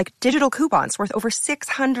save, like digital coupons worth over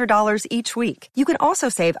 $600 each week. You can also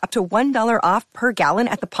save up to $1 off per gallon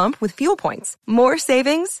at the pump with fuel points. More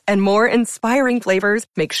savings and more inspiring flavors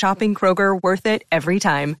make shopping Kroger worth it every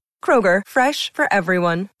time. Kroger, fresh for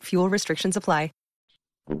everyone. Fuel restrictions apply.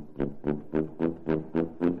 All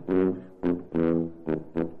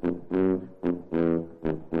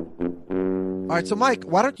right, so Mike,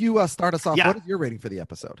 why don't you start us off? Yeah. What is your rating for the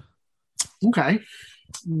episode? Okay.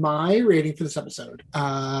 My rating for this episode.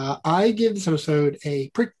 I give this episode a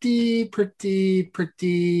pretty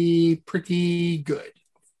good.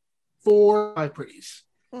 4 5 pretties.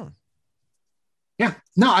 Yeah.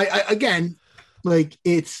 No, I again, like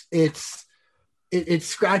it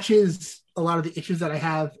scratches a lot of the issues that I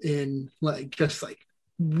have in like just like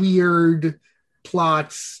weird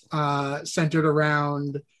plots centered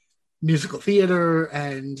around musical theater,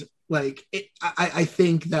 and like I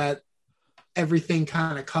think that everything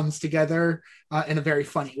kind of comes together in a very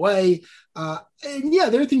funny way. And yeah,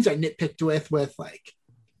 there are things I nitpicked with like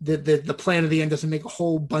the plan of the end doesn't make a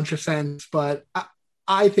whole bunch of sense, but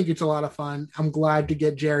I think it's a lot of fun. I'm glad to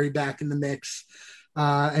get Jerry back in the mix,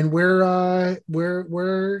 and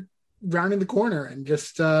we're rounding the corner, and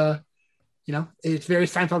just it's very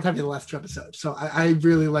Seinfeld heavy the last 2 episodes, so I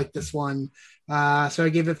really like this one, so I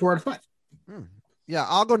gave it 4 out of 5. Yeah,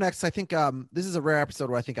 I'll go next. I think this is a rare episode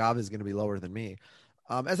where I think Av is going to be lower than me.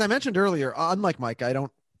 As I mentioned earlier, unlike Mike, I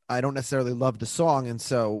don't necessarily love the song, and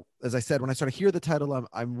so as I said, when I started to hear the title,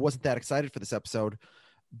 I wasn't that excited for this episode,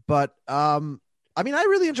 but I mean, I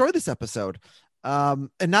really enjoyed this episode. And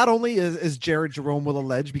not only is Jared Jerome will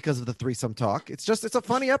allege because of the threesome talk, it's a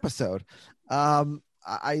funny episode.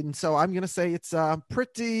 So I'm gonna say it's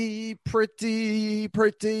pretty good.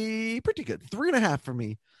 3.5 for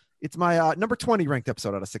me. It's my number 20 ranked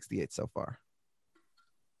episode out of 68 so far.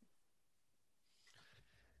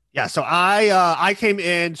 Yeah, so I came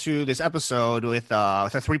into this episode with a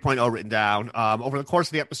 3.0 written down. Over the course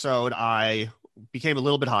of the episode, I became a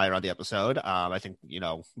little bit higher on the episode. I think,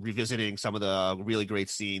 revisiting some of the really great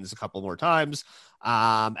scenes a couple more times.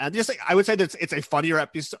 And just I would say that it's a funnier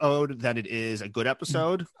episode than it is a good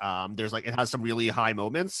episode. It has some really high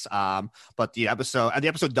moments. But the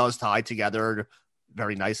episode does tie together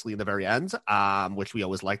very nicely in the very end, which we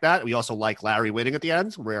always like that. We also like Larry winning at the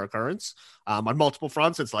end, rare occurrence. On multiple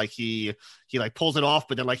fronts, it's like he like pulls it off,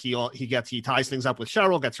 but then like he ties things up with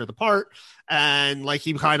Cheryl, gets her the part, and like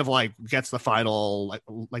he kind of like gets the final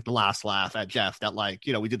like the last laugh at Jeff that like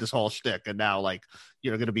we did this whole shtick and now like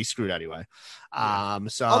you're gonna be screwed anyway.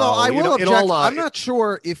 So although I will object, I'm not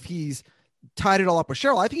sure if he's tied it all up with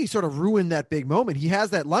Cheryl. I think he sort of ruined that big moment. He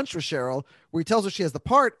has that lunch with Cheryl where he tells her she has the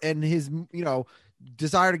part, and his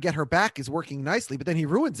desire to get her back is working nicely, but then he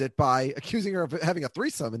ruins it by accusing her of having a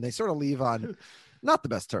threesome, and they sort of leave on not the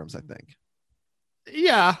best terms, I think.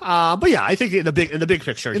 Yeah, but yeah, I think in the big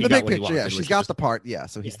picture, she's got the part. Yeah,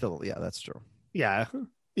 so he's still, that's true. Yeah.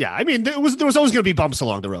 I mean, there was always going to be bumps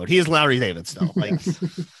along the road. He is Larry David still. Like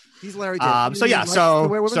he's Larry David.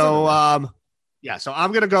 So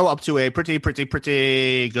I'm going to go up to a pretty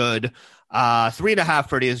good 3.5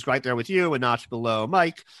 pretty is right there with you, a notch below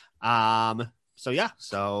Mike.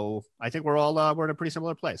 So I think we're in a pretty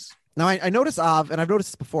similar place. Now I notice Av, and I've noticed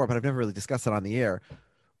this before, but I've never really discussed it on the air.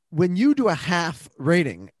 When you do a half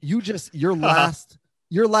rating, your last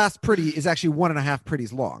pretty is actually 1.5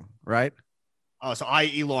 pretties long, right? Oh, so I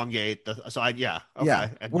elongate okay. Yeah.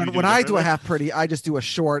 When I do a half pretty, I just do a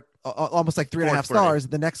short, almost like 3.5 stars.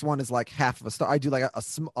 The next one is like half of a star. I do like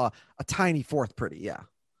a tiny fourth pretty. Yeah.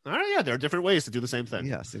 All right. Yeah, there are different ways to do the same thing.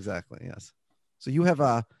 Yes, exactly. Yes. So you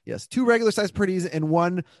have 2 regular size pretties and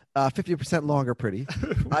 1 50% longer pretty.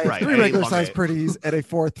 I have 3 regular size pretties and a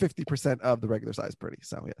fourth 50% of the regular size pretty.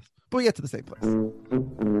 So yes, but we get to the same place.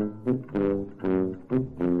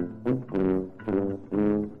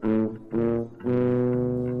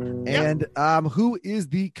 And who is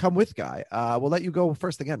the come with guy? We'll let you go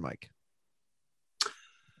first again, Mike.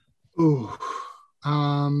 Ooh,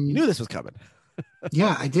 you knew this was coming.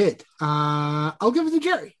 Yeah, I did. I'll give it to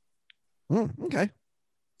Jerry. Okay.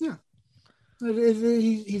 Yeah.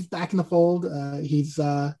 He's back in the fold. I'm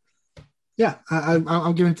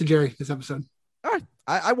giving it to Jerry this episode. All right.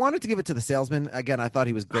 I wanted to give it to the salesman. Again, I thought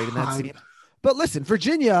he was great in that scene. But listen,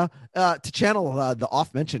 Virginia, to channel the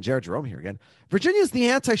oft-mentioned Jared Jerome here again, Virginia's the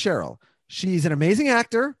anti-Cheryl. She's an amazing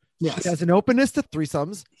actor. Yes. She has an openness to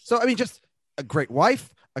threesomes. So, I mean, just a great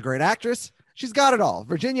wife, a great actress, she's got it all.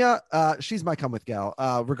 Virginia, she's my come with gal,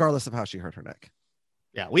 regardless of how she hurt her neck.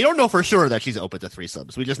 Yeah, we don't know for sure that she's open to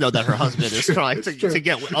threesomes. We just know that her husband is trying to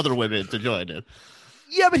get other women to join it.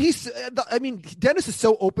 Yeah, but Dennis is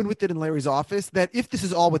so open with it in Larry's office that if this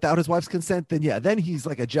is all without his wife's consent, then he's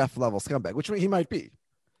like a Jeff level scumbag, which he might be.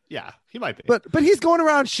 Yeah, he might be. But he's going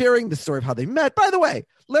around sharing the story of how they met. By the way,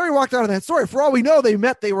 Larry walked out of that story. For all we know, they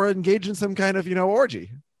were engaged in some kind of,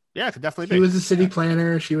 orgy. Yeah, it could definitely be. He was a city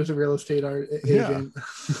planner. She was a real estate agent. Yeah.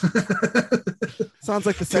 Sounds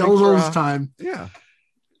like the setting Tales for old time. Yeah.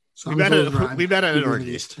 We met at an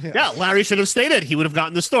orgy. Yeah, Larry should have stayed in. He would have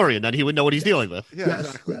gotten the story, and then he would know what he's dealing with. Yeah,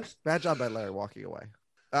 exactly. Bad job by Larry walking away.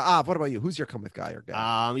 What about you? Who's your come with guy or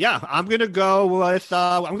gal? Yeah, I'm gonna go with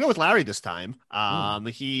Larry this time.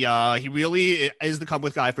 He really is the come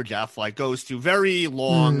with guy for Jeff. Like, goes to very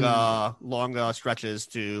long stretches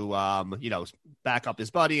to back up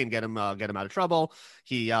his buddy and get him out of trouble.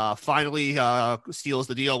 He finally seals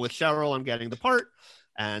the deal with Cheryl on getting the part.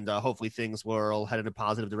 And hopefully things will head in a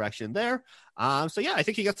positive direction there. So yeah, I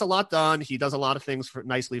think he gets a lot done. He does a lot of things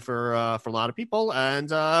nicely for a lot of people,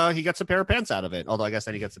 and he gets a pair of pants out of it. Although I guess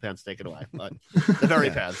then he gets the pants taken away, but the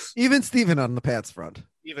very pants. Even Steven on the pants front.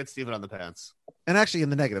 Even Steven on the pants. And actually in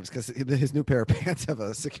the negatives, because his new pair of pants have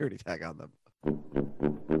a security tag on them.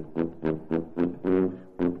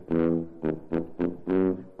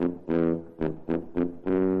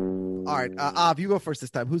 All right, Av, you go first this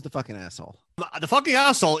time. Who's the fucking asshole? The fucking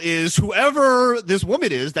asshole is whoever this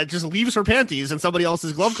woman is that just leaves her panties in somebody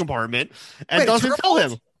else's glove compartment and doesn't tell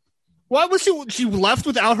him. Why was she left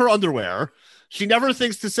without her underwear? She never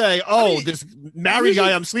thinks to say, this married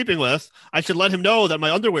guy I'm sleeping with, I should let him know that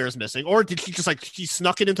my underwear is missing. Or did she just she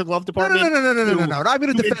snuck it into the glove department? No. I'm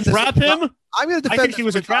going to defend trap him. I'm going to defend. I think he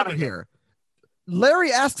was a trapper here.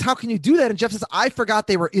 Larry asks, how can you do that? And Jeff says, I forgot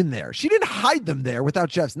they were in there. She didn't hide them there without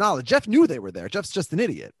Jeff's knowledge. Jeff knew they were there. Jeff's just an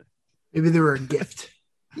idiot. Maybe they were a gift.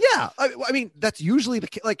 Yeah. I mean, that's usually the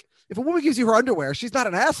case. Like, if a woman gives you her underwear, she's not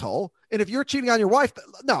an asshole. And if you're cheating on your wife,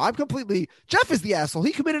 Jeff is the asshole.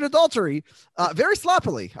 He committed adultery very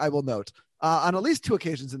sloppily, I will note, on at least 2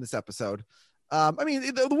 occasions in this episode.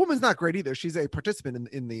 The woman's not great either. She's a participant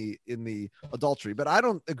in the adultery, but I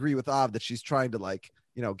don't agree with Av that she's trying to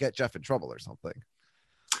get Jeff in trouble or something.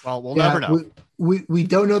 Well, we'll never know. We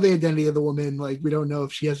don't know the identity of the woman. Like, we don't know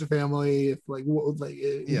if she has a family, if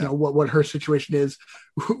what her situation is.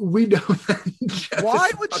 We know that why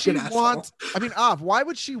would she want? Av, why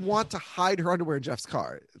would she want to hide her underwear in Jeff's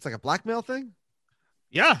car? It's like a blackmail thing.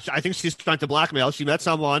 Yeah, I think she's trying to blackmail. She met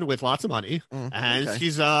someone with lots of money, and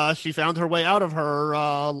she found her way out of her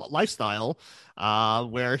lifestyle,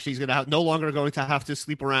 where she's no longer going to have to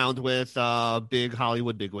sleep around with big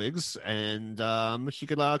Hollywood bigwigs, and she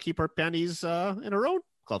could keep her panties in her own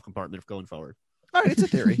glove compartment going forward. All right, it's a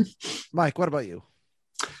theory. Mike, what about you?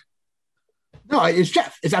 No, it's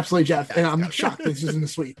Jeff. It's absolutely Jeff, and I'm shocked this isn't a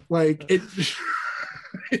suite. Like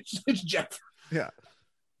it's Jeff. Yeah.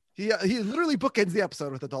 He literally bookends the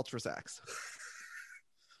episode with adulterous acts.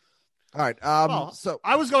 All right. So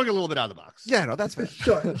I was going a little bit out of the box. Yeah, no, that's fair.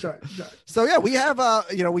 Sure. So yeah, we have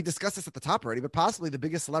we discussed this at the top already, but possibly the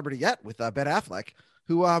biggest celebrity yet with Ben Affleck,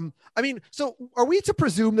 who so are we to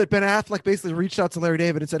presume that Ben Affleck basically reached out to Larry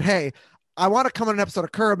David and said, "Hey, I want to come on an episode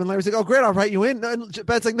of Curb," and Larry's like, "Oh, great, I'll write you in." And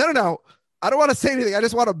Ben's like, No. I don't want to say anything. I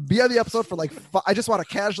just want to be on the episode for I just want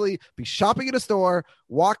to casually be shopping in a store,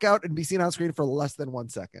 walk out, and be seen on screen for less than 1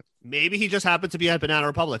 second. Maybe he just happened to be at Banana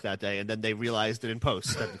Republic that day, and then they realized it in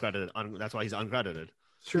post. That's why he's uncredited.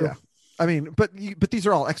 Sure. Yeah. But these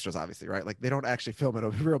are all extras, obviously, right? Like, they don't actually film at a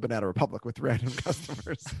real Banana Republic with random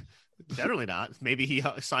customers. Generally not. Maybe he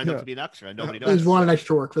signed up to be an extra and nobody knows. There's one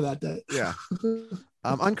extra work for that day. Yeah.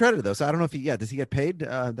 Uncredited, though, so I don't know if does he get paid?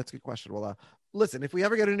 That's a good question. Well, listen, if we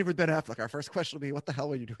ever get an interview with Ben Affleck, our first question will be, what the hell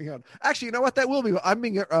were you doing on? Actually, you know what? That will be. I'm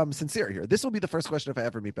being sincere here. This will be the first question if I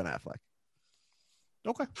ever meet Ben Affleck.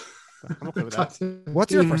 Okay. I'm okay with that.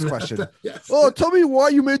 What's your first question? Yes. Oh, tell me why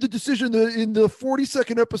you made the decision in the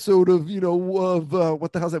 42nd episode of,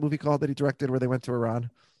 what the hell's that movie called that he directed where they went to Iran?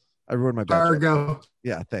 I ruined my bad Argo. joke.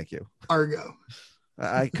 Yeah, thank you. Argo.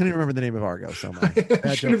 I couldn't even remember the name of Argo. So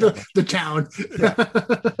the town. Yeah.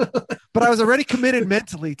 But I was already committed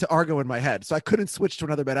mentally to Argo in my head, so I couldn't switch to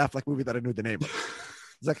another Ben Affleck movie that I knew the name of.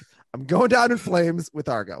 It's like, I'm going down in flames with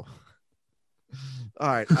Argo. All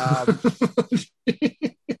right.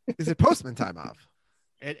 Is it Postman time, Av?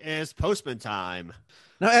 It is Postman time.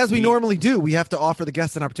 Now, as we normally do, we have to offer the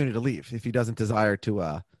guest an opportunity to leave if he doesn't desire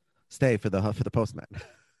to stay for the postman.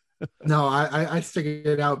 No, I stick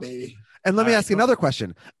it out, baby. And let me ask you another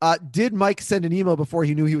question. Did Mike send an email before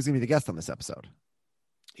he knew he was going to be the guest on this episode?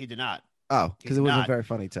 He did not. Oh, because it would have been very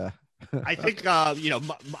funny to I think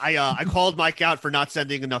I called Mike out for not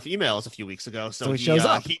sending enough emails a few weeks ago, so he shows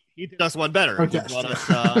up. He did us one better. Okay. He brought us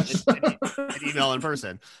an email in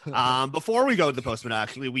person. Before we go to the postman,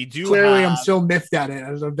 actually, we do clearly I'm still miffed at it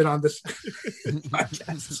as I've been on this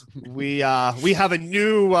podcast. We have a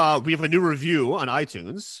new review on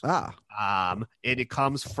iTunes. And it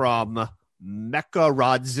comes from Mecha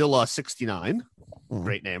Rodzilla 69.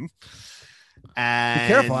 Great name. And be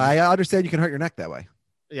careful. I understand you can hurt your neck that way.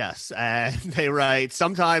 Yes, and they write,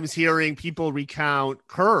 sometimes hearing people recount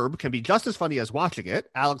Curb can be just as funny as watching it.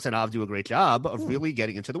 Alex and Av do a great job of really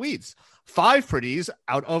getting into the weeds. 5 pretties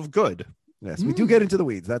out of good. Yes, we do get into the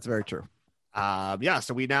weeds. That's very true.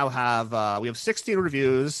 So we now have 16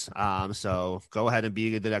 reviews. So go ahead and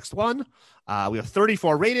be the next one. We have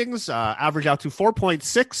 34 ratings, average out to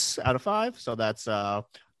 4.6 out of 5. So that's I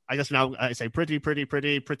guess now I say pretty good. Is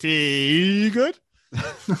that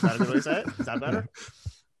a good way to say it? Is that better?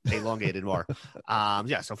 Elongated more. So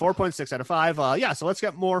 4.6 out of 5. So let's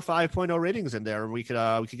get more 5.0 ratings in there. We could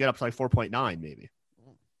get up to like 4.9 maybe.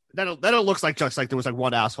 Then it looks like just like there was like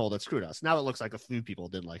one asshole that screwed us. Now it looks like a few people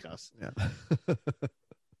didn't like us.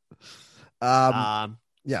 Yeah.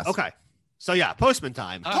 Yes. Okay. So yeah, postman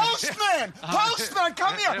time. Postman,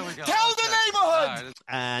 come here. Tell the neighborhood.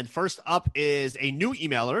 And first up is a new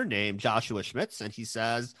emailer named Joshua Schmitz, and he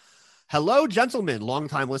says, "Hello, gentlemen,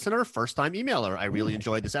 longtime listener, first-time emailer. I really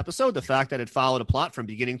enjoyed this episode. The fact that it followed a plot from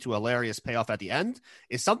beginning to a hilarious payoff at the end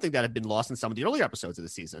is something that had been lost in some of the earlier episodes of the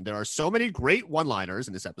season. There are so many great one-liners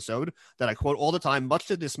in this episode that I quote all the time, much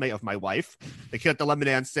to the dismay of my wife. The kid at the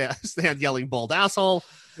lemonade stand yelling, 'bald asshole.'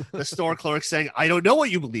 The store clerk saying, 'I don't know what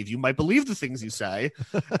you believe. You might believe the things you say.'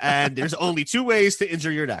 And there's only 2 ways to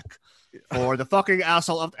injure your neck. For the fucking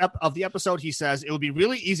asshole of the episode, he says, 'It would be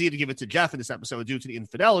really easy to give it to Jeff in this episode due to the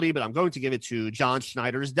infidelity, but I'm going to give it to John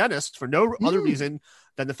Schneider's dentist for no other reason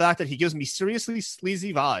than the fact that he gives me seriously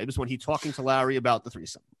sleazy vibes when he's talking to Larry about the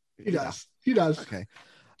threesome.'" He does. Okay.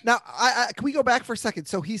 Now, can we go back for a second?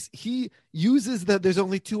 So he uses there's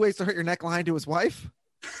only 2 ways to hurt your neck line to his wife.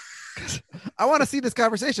 I want to see this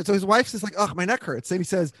conversation. So his wife's just like, "Oh, my neck hurts." And he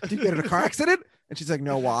says, "Did you get in a car accident?" And she's like,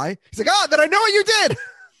 "No, why?" He's like, "Oh, then I know what you did."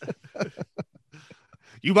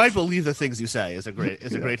 You might believe the things you say is a great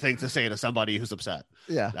thing to say to somebody who's upset.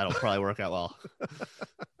 Yeah, that'll probably work out well.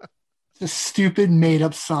 It's a stupid made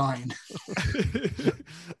up sign.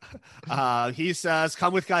 He says,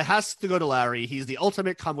 "Come with guy has to go to Larry. He's the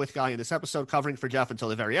ultimate come with guy in this episode, covering for Jeff until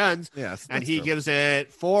the very end." Yes, and he gives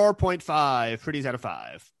it 4.5 pretties out of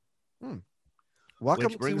 5. Welcome.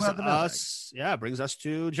 Which brings us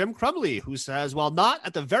to Jim Crumley, who says, "While not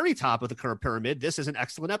at the very top of the Curb pyramid, this is an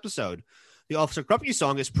excellent episode. The Officer Krupke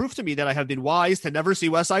song is proof to me that I have been wise to never see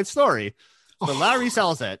West Side Story. But Larry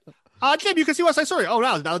sells it. Jim, you can see West Side Story. Oh,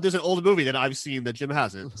 now there's an old movie that I've seen that Jim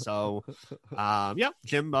hasn't. So,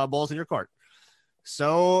 Jim, balls in your court.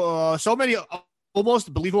 So many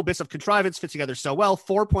almost believable bits of contrivance fit together so well.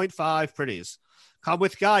 4.5 pretties. Come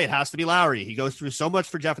with guy. It has to be Larry. He goes through so much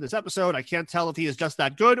for Jeff in this episode. I can't tell if he is just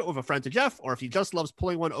that good of a friend to Jeff or if he just loves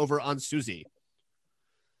pulling one over on Susie.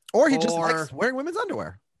 Or he just likes wearing women's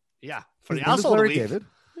underwear. Yeah. For the asshole of the week, David.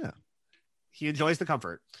 Yeah. He enjoys the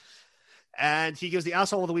comfort. And he gives the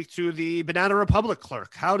asshole of the week to the Banana Republic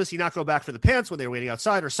clerk. How does he not go back for the pants when they were waiting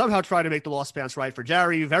outside or somehow try to make the lost pants right for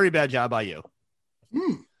Jerry? Very bad job by you.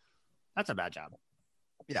 That's a bad job.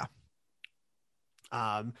 Yeah.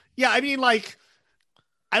 I mean, like,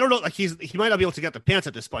 I don't know, like he might not be able to get the pants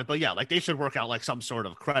at this point, but yeah, like they should work out like some sort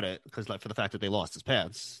of credit because like for the fact that they lost his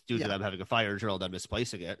pants due to them having a fire drill and then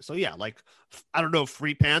misplacing it. So yeah, like I don't know if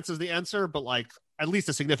free pants is the answer, but like at least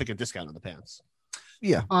a significant discount on the pants.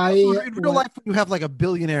 Yeah, in real life, when you have like a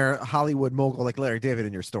billionaire Hollywood mogul like Larry David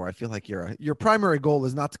in your store, I feel like your primary goal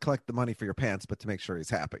is not to collect the money for your pants, but to make sure he's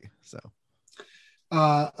happy. So,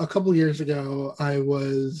 a couple years ago, I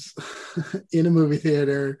was in a movie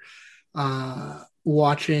theater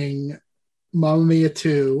watching Mamma Mia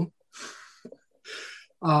 2,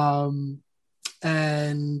 and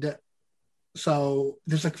so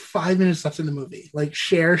there's like 5 minutes left in the movie. Like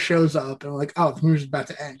Cher shows up, and I'm like, oh, the movie's about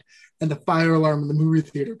to end. And the fire alarm in the movie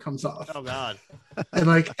theater comes off. Oh God! And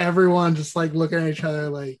like everyone just like looking at each other,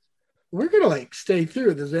 like we're gonna like stay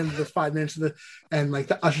through this end of the 5 minutes of and like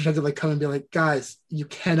the ushers had to like come and be like, guys, you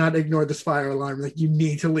cannot ignore this fire alarm. Like you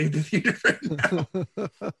need to leave the theater right now.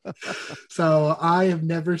 So I have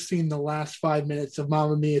never seen the last 5 minutes of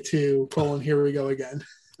Mamma Mia 2: Here We Go Again.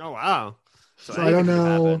 Oh wow! So I don't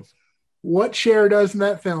know what Cher does in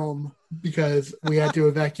that film because we had to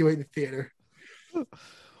evacuate the theater.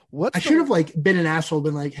 I should have like been an asshole,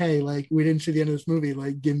 been like, hey, like we didn't see the end of this movie,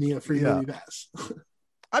 like give me a free movie pass.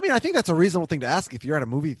 I mean, I think that's a reasonable thing to ask if you're at a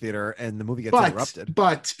movie theater and the movie gets interrupted.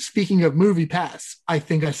 But speaking of Movie Pass, I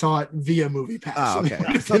think I saw it via Movie Pass. Oh,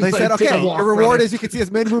 okay. So they said, okay, your reward is you can see as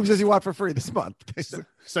many movies as you want for free this month.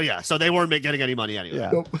 So they weren't getting any money anyway.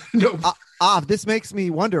 Yeah. Nope. This makes me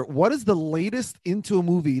wonder, what is the latest into a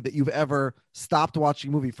movie that you've ever stopped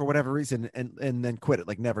watching a movie for whatever reason and then quit it,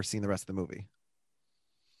 like never seen the rest of the movie?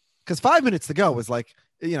 Because 5 minutes to go was like,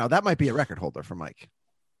 that might be a record holder for Mike.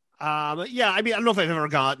 Yeah, I mean, I don't know if I've ever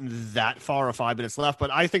gotten that far or 5 minutes left,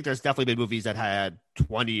 but I think there's definitely been movies that had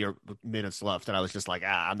 20 minutes left, and I was just like,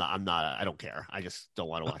 I don't care. I just don't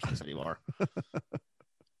want to watch this anymore.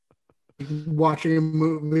 Watching a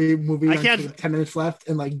movie I can't, 10 minutes left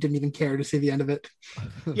and like didn't even care to see the end of it.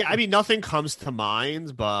 Yeah, I mean, nothing comes to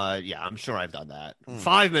mind, but yeah, I'm sure I've done that.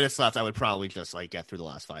 5 minutes left, I would probably just like get through the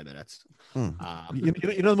last 5 minutes. You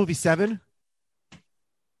know the movie Seven?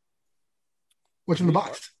 What's in the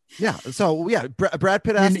box? Yeah. So yeah, Brad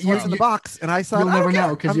Pitt asked what's in the box, and I said, you'll never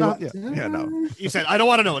know because no. You said I don't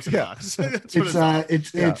want to know what's in the box. It's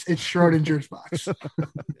Schrodinger's box.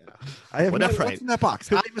 I have no idea what's in that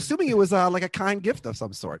box. I'm assuming it was like a kind gift of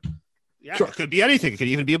some sort. Yeah, sure. It could be anything. It could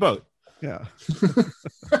even be a boat. Yeah.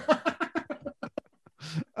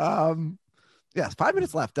 Yes, 5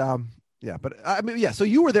 minutes left. Yeah, but I mean, yeah. So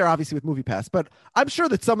you were there obviously with Movie Pass, but I'm sure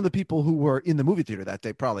that some of the people who were in the movie theater that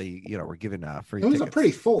day probably, were given free tickets. It was a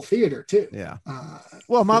pretty full theater too. Yeah.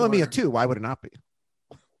 Well, Mamma Mia 2. Why would it not be?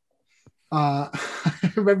 I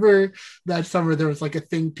remember that summer there was like a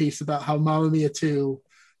think piece about how Mamma Mia 2,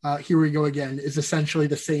 Here We Go Again, is essentially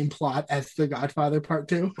the same plot as The Godfather Part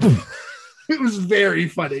 2. It was very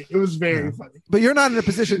funny. It was very funny. But you're not in a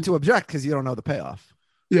position to object because you don't know the payoff.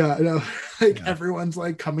 Yeah, no, everyone's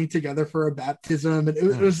like coming together for a baptism, and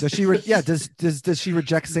it was. Does she? Does she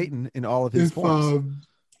reject Satan in all of his forms?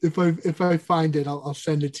 If I find it, I'll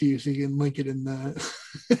send it to you so you can link it in the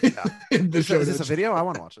in the show. Is this a video? I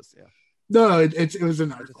want to watch this. Yeah. No, it was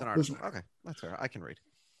an article. Okay, that's fair. I can read.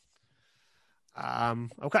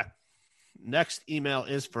 Okay. Next email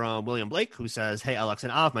is from William Blake, who says, "Hey, Alex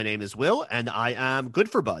and Av, my name is Will, and I am good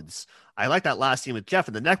for buds. I like that last scene with Jeff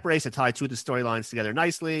and the neck brace. It tied two of the storylines together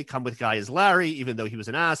nicely. Come with guy is Larry. Even though he was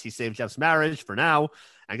an ass, he saved Jeff's marriage for now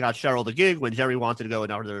and got Cheryl the gig when Jerry wanted to go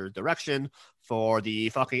another direction. For the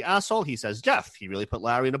fucking asshole, he says Jeff. He really put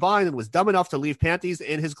Larry in a bind and was dumb enough to leave panties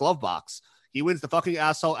in his glove box. He wins the fucking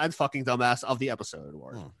asshole and fucking dumbass of the episode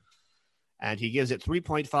award." And he gives it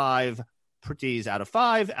 3.5 pretties out of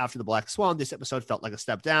 5. After the Black Swan, this episode felt like a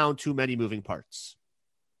step down. Too many moving parts.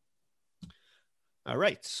 All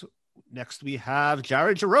right. Next, we have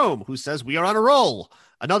Jared Jerome, who says, "We are on a roll.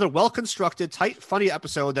 Another well-constructed, tight, funny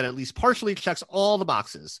episode that at least partially checks all the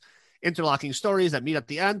boxes. Interlocking stories that meet at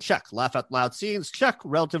the end, check. Laugh out loud scenes, check.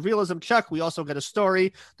 Relative realism, check. We also get a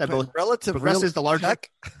story that both progresses the larger...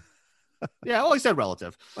 Yeah, well, he said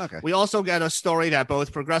relative. Okay. We also get a story that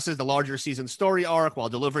both progresses the larger season story arc while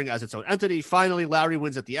delivering as its own entity. Finally, Larry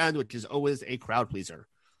wins at the end, which is always a crowd pleaser."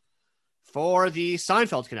 For the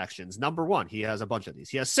Seinfeld connections, number 1, he has a bunch of these.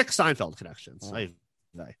 He has 6 Seinfeld connections.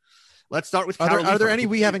 Let's start with Carol. Are there any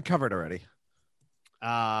we haven't covered already?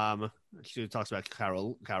 She talks about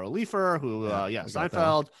Carol Leifer, who,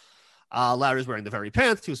 Seinfeld. Larry's wearing the very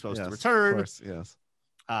pants he was supposed to return. Of course, yes.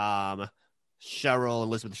 Cheryl and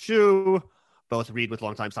Elizabeth Shue both read with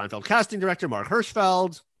longtime Seinfeld casting director Mark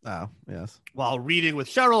Hirschfeld. Oh, yes. While reading with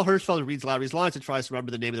Cheryl, Hirschfeld reads Larry's lines and tries to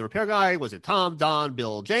remember the name of the repair guy. Was it Tom, Don,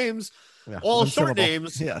 Bill, James? Yeah, all short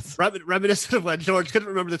names, yes. Reminiscent of when George couldn't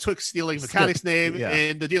remember the Twix stealing mechanic's name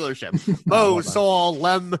in the dealership. Mo, Saul,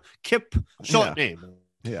 Lem, Kip, short name.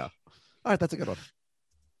 Yeah. All right, that's a good one.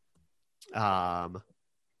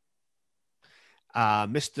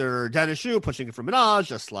 Mr. Dennis Shue pushing it for Minaj,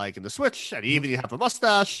 just like in the Switch, and even you have a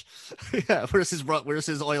mustache. Yeah, where's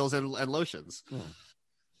his oils and lotions?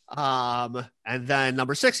 And then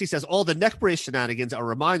number 6, he says all the neck brace shenanigans are a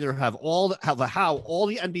reminder of how all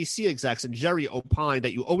the NBC execs and Jerry opine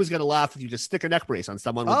that you always get a laugh if you just stick a neck brace on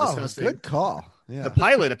someone. Good call. Yeah. The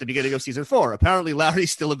pilot at the beginning of season 4. Apparently, Larry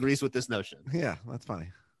still agrees with this notion. Yeah, that's funny.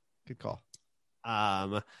 Good call.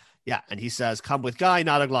 Yeah, and he says, "Come with guy,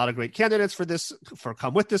 not a lot of great candidates for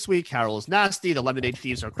come with this week. Carol is nasty. The lemonade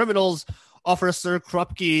thieves are criminals. Officer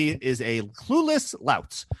Krupke is a clueless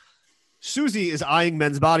lout. Susie is eyeing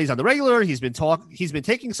men's bodies on the regular. He's been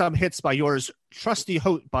taking some hits by your trusty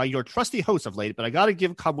host of late, but I got to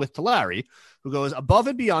give come with to Larry, who goes above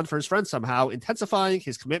and beyond for his friends somehow, intensifying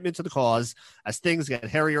his commitment to the cause as things get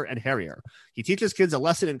hairier and hairier. He teaches kids a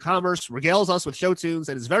lesson in commerce, regales us with show tunes,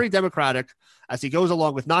 and is very democratic as he goes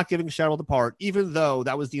along with not giving Cheryl the part, even though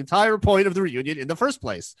that was the entire point of the reunion in the first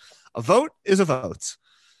place. A vote is a vote."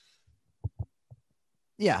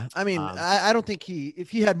 Yeah, I mean, I don't think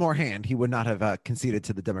if he had more hand, he would not have conceded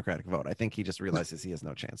to the Democratic vote. I think he just realizes he has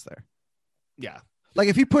no chance there. Yeah. Like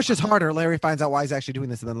if he pushes harder, Larry finds out why he's actually doing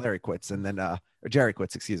this, and then Larry quits, and then or Jerry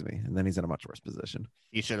quits, excuse me, and then he's in a much worse position.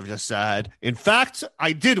 He should have just said, "In fact,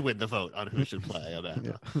 I did win the vote on who should play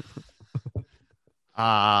Amanda."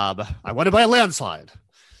 I won it by a landslide.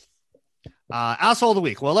 Asshole of the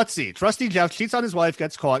week. Well, let's see. Trusty Jeff cheats on his wife,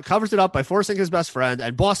 gets caught, covers it up by forcing his best friend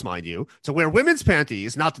and boss, mind you, to wear women's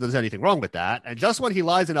panties. Not that there's anything wrong with that. And just when he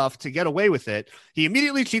lies enough to get away with it, he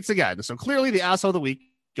immediately cheats again. So clearly, the asshole of the week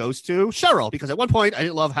goes to Cheryl, because at one point I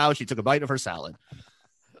didn't love how she took a bite of her salad.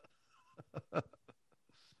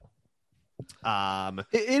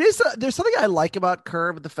 It is there's something I like about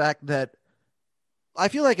Curb, the fact that I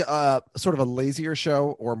feel like sort of a lazier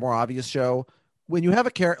show or a more obvious show, when you have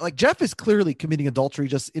a character like Jeff is clearly committing adultery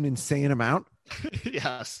just an insane amount.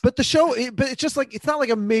 Yes, but the show, but it's just like, it's not like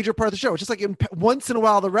a major part of the show. It's just like once in a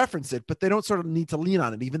while they reference it, but they don't sort of need to lean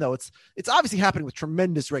on it, even though it's obviously happening with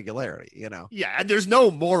tremendous regularity, you know? Yeah, and there's no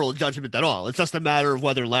moral judgment at all. It's just a matter of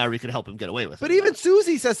whether Larry could help him get away with it. But even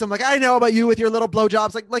Susie says something like, "I know about you with your little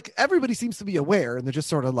blowjobs." Like everybody seems to be aware, and they're just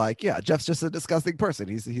sort of like, "Yeah, Jeff's just a disgusting person.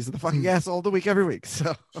 He's the fucking asshole of the week every week."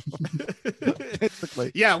 So,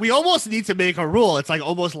 basically, yeah, we almost need to make a rule. It's like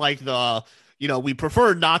almost like the. We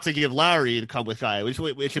prefer not to give Larry to come with Guy, which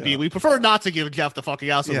should be, we prefer not to give Jeff the fucking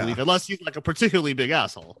asshole of the week unless he's like a particularly big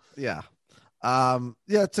asshole. Yeah.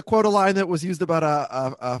 To quote a line that was used about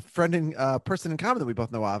a friend and person in common that we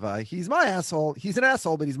both know of, he's my asshole. He's an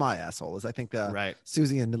asshole, but he's my asshole, is I think right.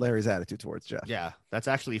 Susie and Larry's attitude towards Jeff. Yeah, that's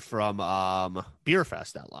actually from Beer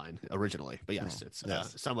Fest, that line originally. But yes,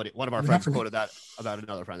 one of our friends quoted that about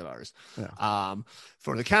another friend of ours. Yeah.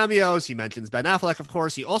 For the cameos, he mentions Ben Affleck, of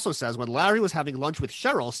course. He also says when Larry was having lunch with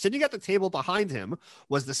Cheryl, sitting at the table behind him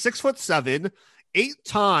was the 6'7",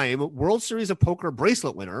 8-time World Series of Poker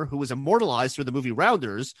bracelet winner who was immortalized through the movie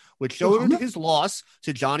Rounders, which showed his loss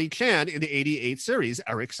to Johnny Chan in the 88 series,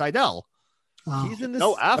 Eric Seidel. He's in this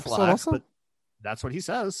no episode Affleck, also? but that's what he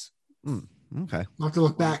says. Okay. I'll have to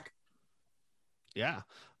look back. Yeah.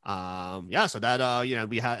 So that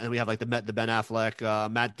we have like the Ben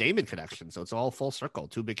Affleck Matt Damon connection, so it's all full circle,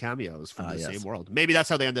 two big cameos from the same world. Maybe that's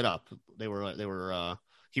how they ended up. They were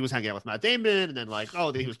he was hanging out with Matt Damon, and then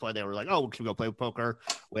he was playing. They were like, "Oh, can we go play poker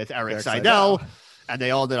with Eric Seidel?" And they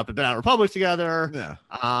all ended up in Banana Republic together. Yeah.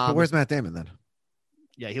 But where's Matt Damon then?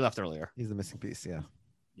 Yeah, he left earlier. He's the missing piece. Yeah.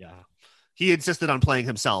 Yeah. He insisted on playing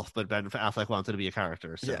himself, but Ben Affleck wanted to be a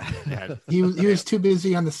character. So yeah. he was too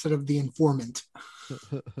busy on the set of The Informant.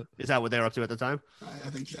 Is that what they were up to at the time? I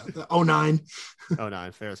think so. 09.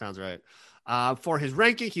 09. Fair. Sounds right. For his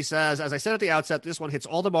ranking, he says, as I said at the outset, this one hits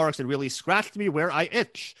all the marks and really scratched me where I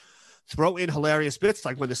itch. Throw in hilarious bits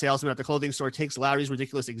like when the salesman at the clothing store takes Larry's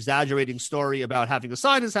ridiculous exaggerating story about having to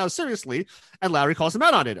sign his house seriously, and Larry calls him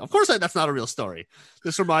out on it. Of course, that's not a real story.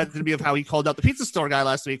 This reminded me of how he called out the pizza store guy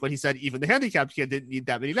last week when he said even the handicapped kid didn't need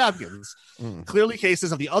that many napkins. Clearly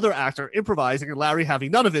cases of the other actor improvising and Larry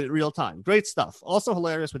having none of it in real time. Great stuff. Also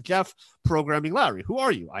hilarious with Jeff programming Larry. Who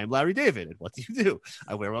are you? I am Larry David. And what do you do?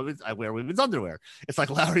 I wear women's underwear. It's like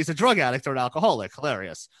Larry's a drug addict or an alcoholic.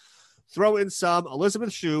 Hilarious. Throw in some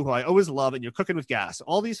Elizabeth Shue, who I always love, and you're cooking with gas.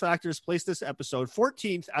 All these factors place this episode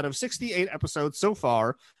 14th out of 68 episodes so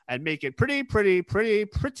far and make it pretty good.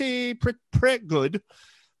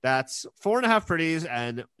 That's 4.5 pretties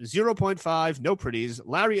and 0.5 no pretties.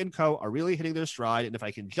 Larry and co are really hitting their stride, and if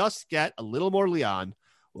I can just get a little more Leon,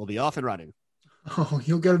 we'll be off and running. Oh,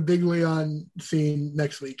 you'll get a big Leon scene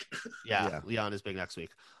next week. Yeah. Leon is big next week.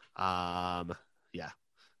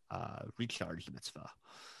 Recharge the mitzvah.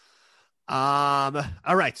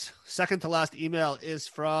 All right. Second to last email is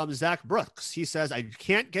from Zach Brooks. He says, I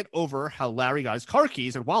can't get over how Larry got his car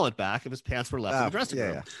keys and wallet back if his pants were left in the dressing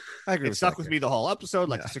room. Yeah. I agree. It stuck with me the whole episode,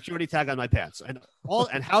 like the security tag on my pants. And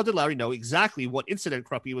how did Larry know exactly what incident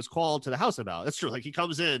Kruppy was called to the house about? That's true. Like he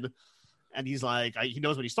comes in and he's like, he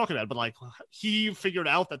knows what he's talking about, but like he figured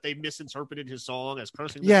out that they misinterpreted his song as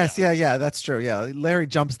cursing. Yes. Yeah. That's true. Yeah. Larry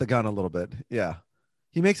jumps the gun a little bit. Yeah.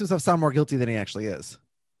 He makes himself sound more guilty than he actually is.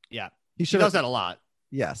 Yeah. He does that a lot.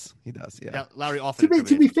 Yes, he does. Yeah. Larry often.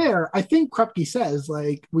 To be fair, I think Krupke says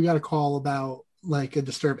like we got a call about like a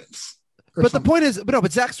disturbance. But the point is,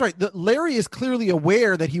 but Zach's right. Larry is clearly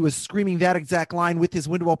aware that he was screaming that exact line with his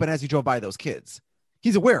window open as he drove by those kids.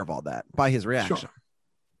 He's aware of all that by his reaction. Sure.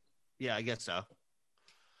 Yeah, I guess so.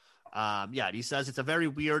 He says it's a very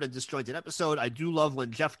weird and disjointed episode. I do love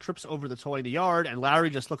when Jeff trips over the toy in the yard and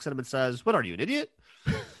Larry just looks at him and says, "What are you, an idiot?"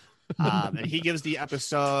 And he gives the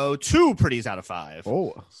episode 2 pretties out of 5.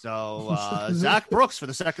 Oh, so Zach Brooks for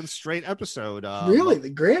the second straight episode. Really, the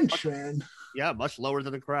grandstand. Yeah, much lower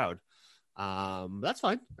than the crowd. That's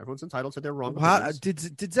fine. Everyone's entitled to their wrong. Wow.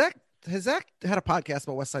 Did Zach has Zach had a podcast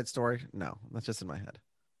about West Side Story? No, that's just in my head.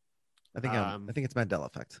 I think it's Mandela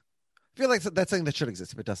Effect. I feel like that's something that should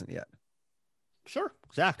exist if it doesn't yet. Sure,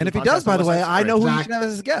 Zach. And if he does, by the way, I know who you can have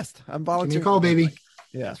as a guest. I'm volunteering. Call, baby.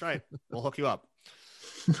 Yeah, that's right. We'll hook you up.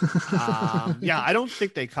 Yeah, I don't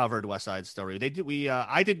think they covered West Side Story. They did.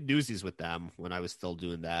 I did Newsies with them when I was still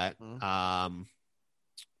doing that.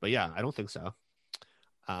 But yeah, I don't think so.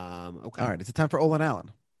 Okay. All right. It's time for Olin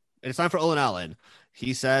Allen. It's time for Olin Allen.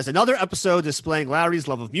 He says, another episode displaying Larry's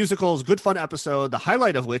love of musicals. Good fun episode. The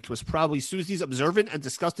highlight of which was probably Susie's observant and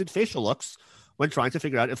disgusted facial looks when trying to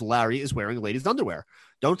figure out if Larry is wearing ladies' underwear.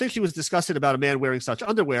 Don't think she was disgusted about a man wearing such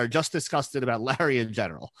underwear, just disgusted about Larry in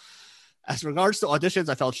general. As regards to auditions,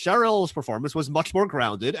 I felt Cheryl's performance was much more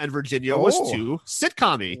grounded and Virginia was too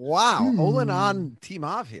sitcom-y. Wow. Olin on Team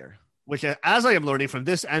Av here. Which, as I am learning from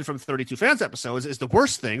this and from 32 Fans episodes, is the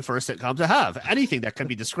worst thing for a sitcom to have. Anything that can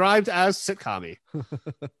be described as sitcom-y.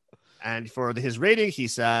 And for his rating, he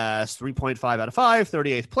says 3.5 out of 5,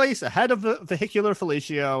 38th place, ahead of the vehicular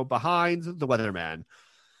fellatio, behind the weatherman.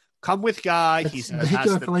 Come with Guy, he says.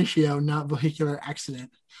 Vehicular fellatio, not vehicular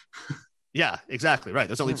accident. Yeah, exactly. Right.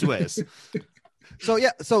 There's only 2 ways. So,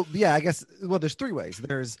 I guess, well, there's 3 ways.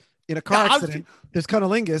 There's in a car accident, there's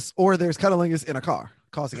cunnilingus, or there's cunnilingus in a car.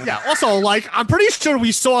 Also, like, I'm pretty sure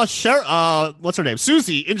we saw what's her name?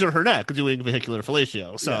 Susie injure her neck doing vehicular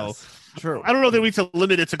fellatio. So yes, true. I don't know that we need to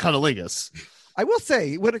limit it to cunnilingus. I will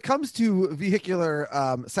say, when it comes to vehicular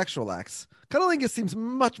sexual acts, cunnilingus seems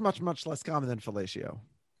much, much, much less common than fellatio.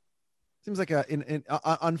 Seems like an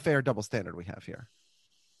unfair double standard we have here.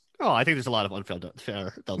 Oh, I think there's a lot of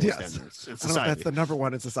unfair double standards in society. I don't know if that's the number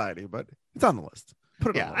one in society, but it's on the list.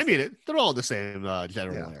 Put it on the list. I mean, they're all in the same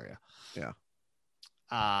general area. Yeah.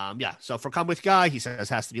 So for Come With Guy, he says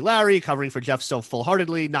has to be Larry, covering for Jeff so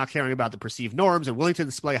full-heartedly, not caring about the perceived norms, and willing to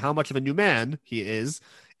display how much of a new man he is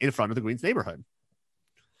in front of the Greens neighborhood.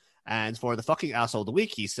 And for the fucking asshole of the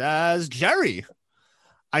week, he says Jerry.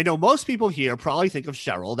 I know most people here probably think of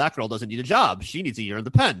Cheryl. That girl doesn't need a job. She needs a year in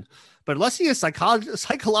the pen. But unless he is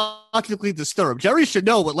psychologically disturbed, Jerry should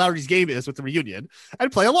know what Larry's game is with the reunion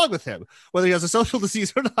and play along with him, whether he has a social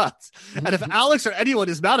disease or not. And if Alex or anyone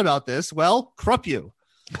is mad about this, well, crup you.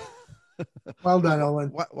 Well done, Owen.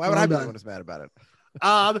 Why would I be the one who's mad about it?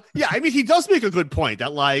 Yeah, I mean, he does make a good point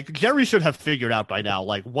that, like, Jerry should have figured out by now,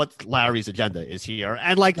 like, what Larry's agenda is here.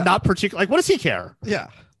 And, like, not particularly, like, what does he care? Yeah.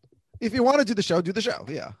 If you want to do the show, do the show.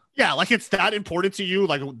 Yeah. Yeah, like, it's that important to you,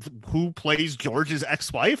 like, who plays George's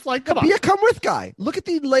ex-wife? Like, come on. Be a come-with guy. Look at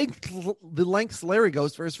the lengths Larry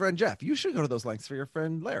goes for his friend Jeff. You should go to those lengths for your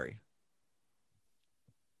friend Larry.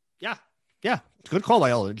 Yeah. Good call,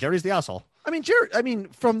 Lyle. Jerry's the asshole. I mean, Jerry,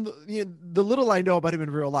 from the little I know about him in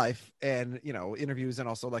real life and, interviews and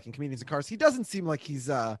also like in Comedians in Cars, he doesn't seem like he's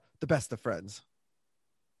the best of friends.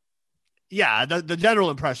 Yeah, the general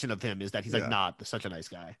impression of him is that he's like not such a nice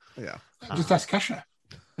guy. Yeah. Just ask Kesha.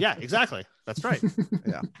 Yeah, exactly. That's right.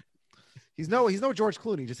 Yeah. He's no George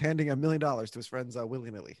Clooney just handing $1 million to his friends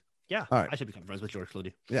willy-nilly. Yeah. All right. I should become friends with George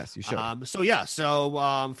Clooney. Yes, you should.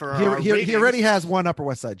 For he already has one Upper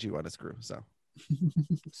West Side Jew on his crew, so.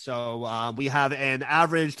 So we have an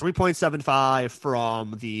average 3.75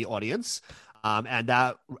 from the audience. And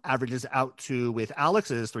that averages out to, with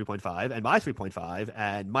Alex's 3.5 and my 3.5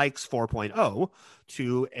 and Mike's 4.0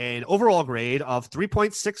 to an overall grade of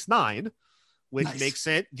 3.69, which makes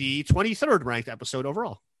it the 23rd ranked episode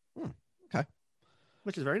overall. Okay.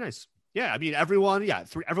 Which is very nice. Yeah. I mean, everyone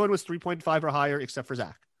was 3.5 or higher except for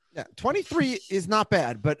Zach. Yeah. 23 is not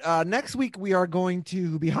bad, but next week we are going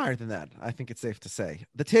to be higher than that. I think it's safe to say.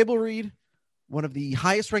 The Table Read, one of the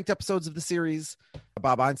highest ranked episodes of the series.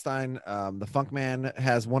 Bob Einstein, the Funk Man,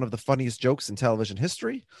 has one of the funniest jokes in television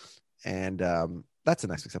history. And that's the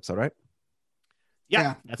next week's episode, right?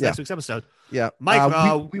 Yeah. That's next week's episode. Yeah.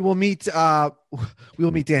 Mike, we will meet Danny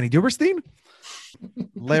Duberstein.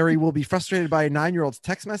 Larry will be frustrated by a 9-year-old's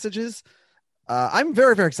text messages. I'm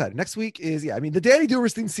very, very excited. Next week is, the Danny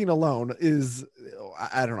Duberstein scene alone is,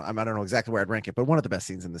 I don't know exactly where I'd rank it, but one of the best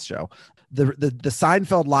scenes in this show. The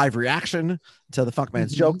Seinfeld live reaction to the Funk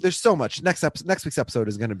Man's joke. There's so much. Next week's episode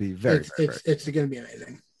is going to be it's going to be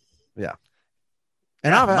amazing. Yeah.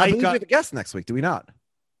 And I believe we have a guest next week. Do we not?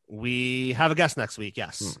 We have a guest next week.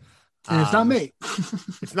 Yes. And it's not me.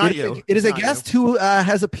 It's not you. It is a guest who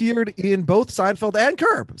has appeared in both Seinfeld and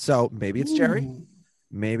Curb. So maybe it's Jerry.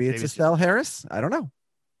 Maybe it's Estelle Harris. I don't know.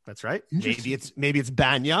 That's right. Maybe it's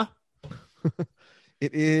Banya.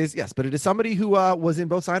 It is, yes, but it is somebody who was in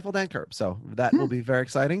both Seinfeld and Curb. So that will be very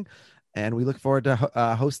exciting. And we look forward to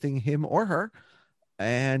hosting him or her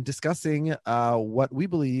and discussing what we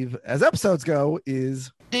believe, as episodes go,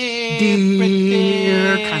 is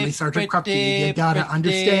Dear kindly Sergeant Krupke, you gotta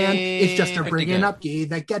understand, it's just a bringing up gay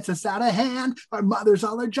that gets us out of hand. Our mothers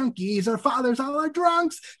all are junkies, our fathers all are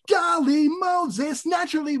drunks. Golly Moses,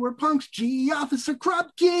 naturally we're punks. Gee, Officer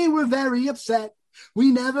Krupke, we're very upset.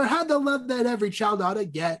 We never had the love that every child ought to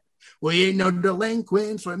get. We ain't no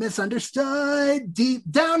delinquents, we're misunderstood. Deep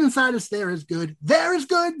down inside us, there is good. There is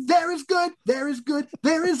good, there is good, there is good,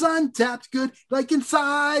 there is untapped good. Like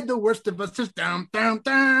inside the worst of us is down, down,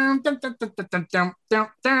 down, down, down, down, down, down,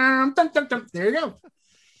 down, down, down, down. There you go.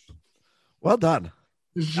 Well done.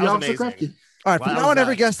 All right, from now on,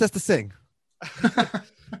 every guest has to sing.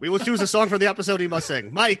 We will choose a song for the episode he must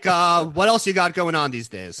sing. Mike, what else you got going on these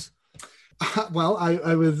days? Well,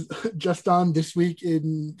 I was just on This Week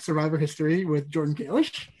in Survivor History with Jordan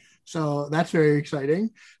Kalish. So that's very exciting.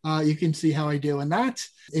 You can see how I do in that.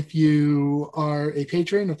 If you are a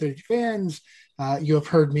patron of 30 Fans, you have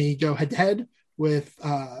heard me go head-to-head with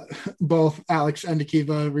both Alex and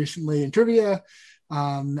Akiva recently in trivia.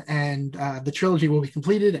 And the trilogy will be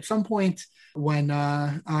completed at some point when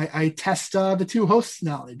I test the two hosts'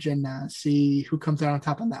 knowledge and see who comes out on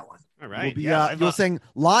top on that one. All right. You'll sing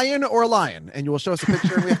lion or lion, and you will show us a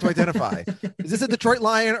picture and we have to identify. Is this a Detroit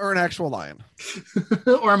lion or an actual lion?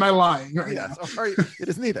 Or am I lying right now? It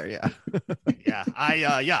is neither, yeah.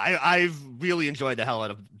 I've really enjoyed the hell out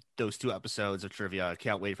of those two episodes of trivia. I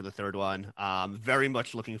can't wait for the third one. Very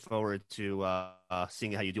much looking forward to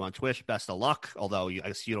seeing how you do on Twitch. Best of luck, although I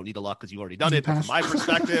guess you don't need the luck because you've already done it. But from my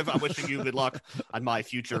perspective, I'm wishing you good luck on my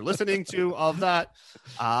future listening to of that.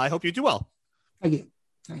 I hope you do well. Thank you.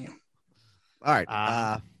 All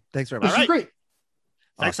right. Thanks very much. This is great.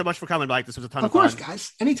 Thanks so much for coming, Mike. This was a ton of fun. Of course, fun.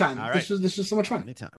 Guys. Anytime. All right. This was so much fun. Anytime.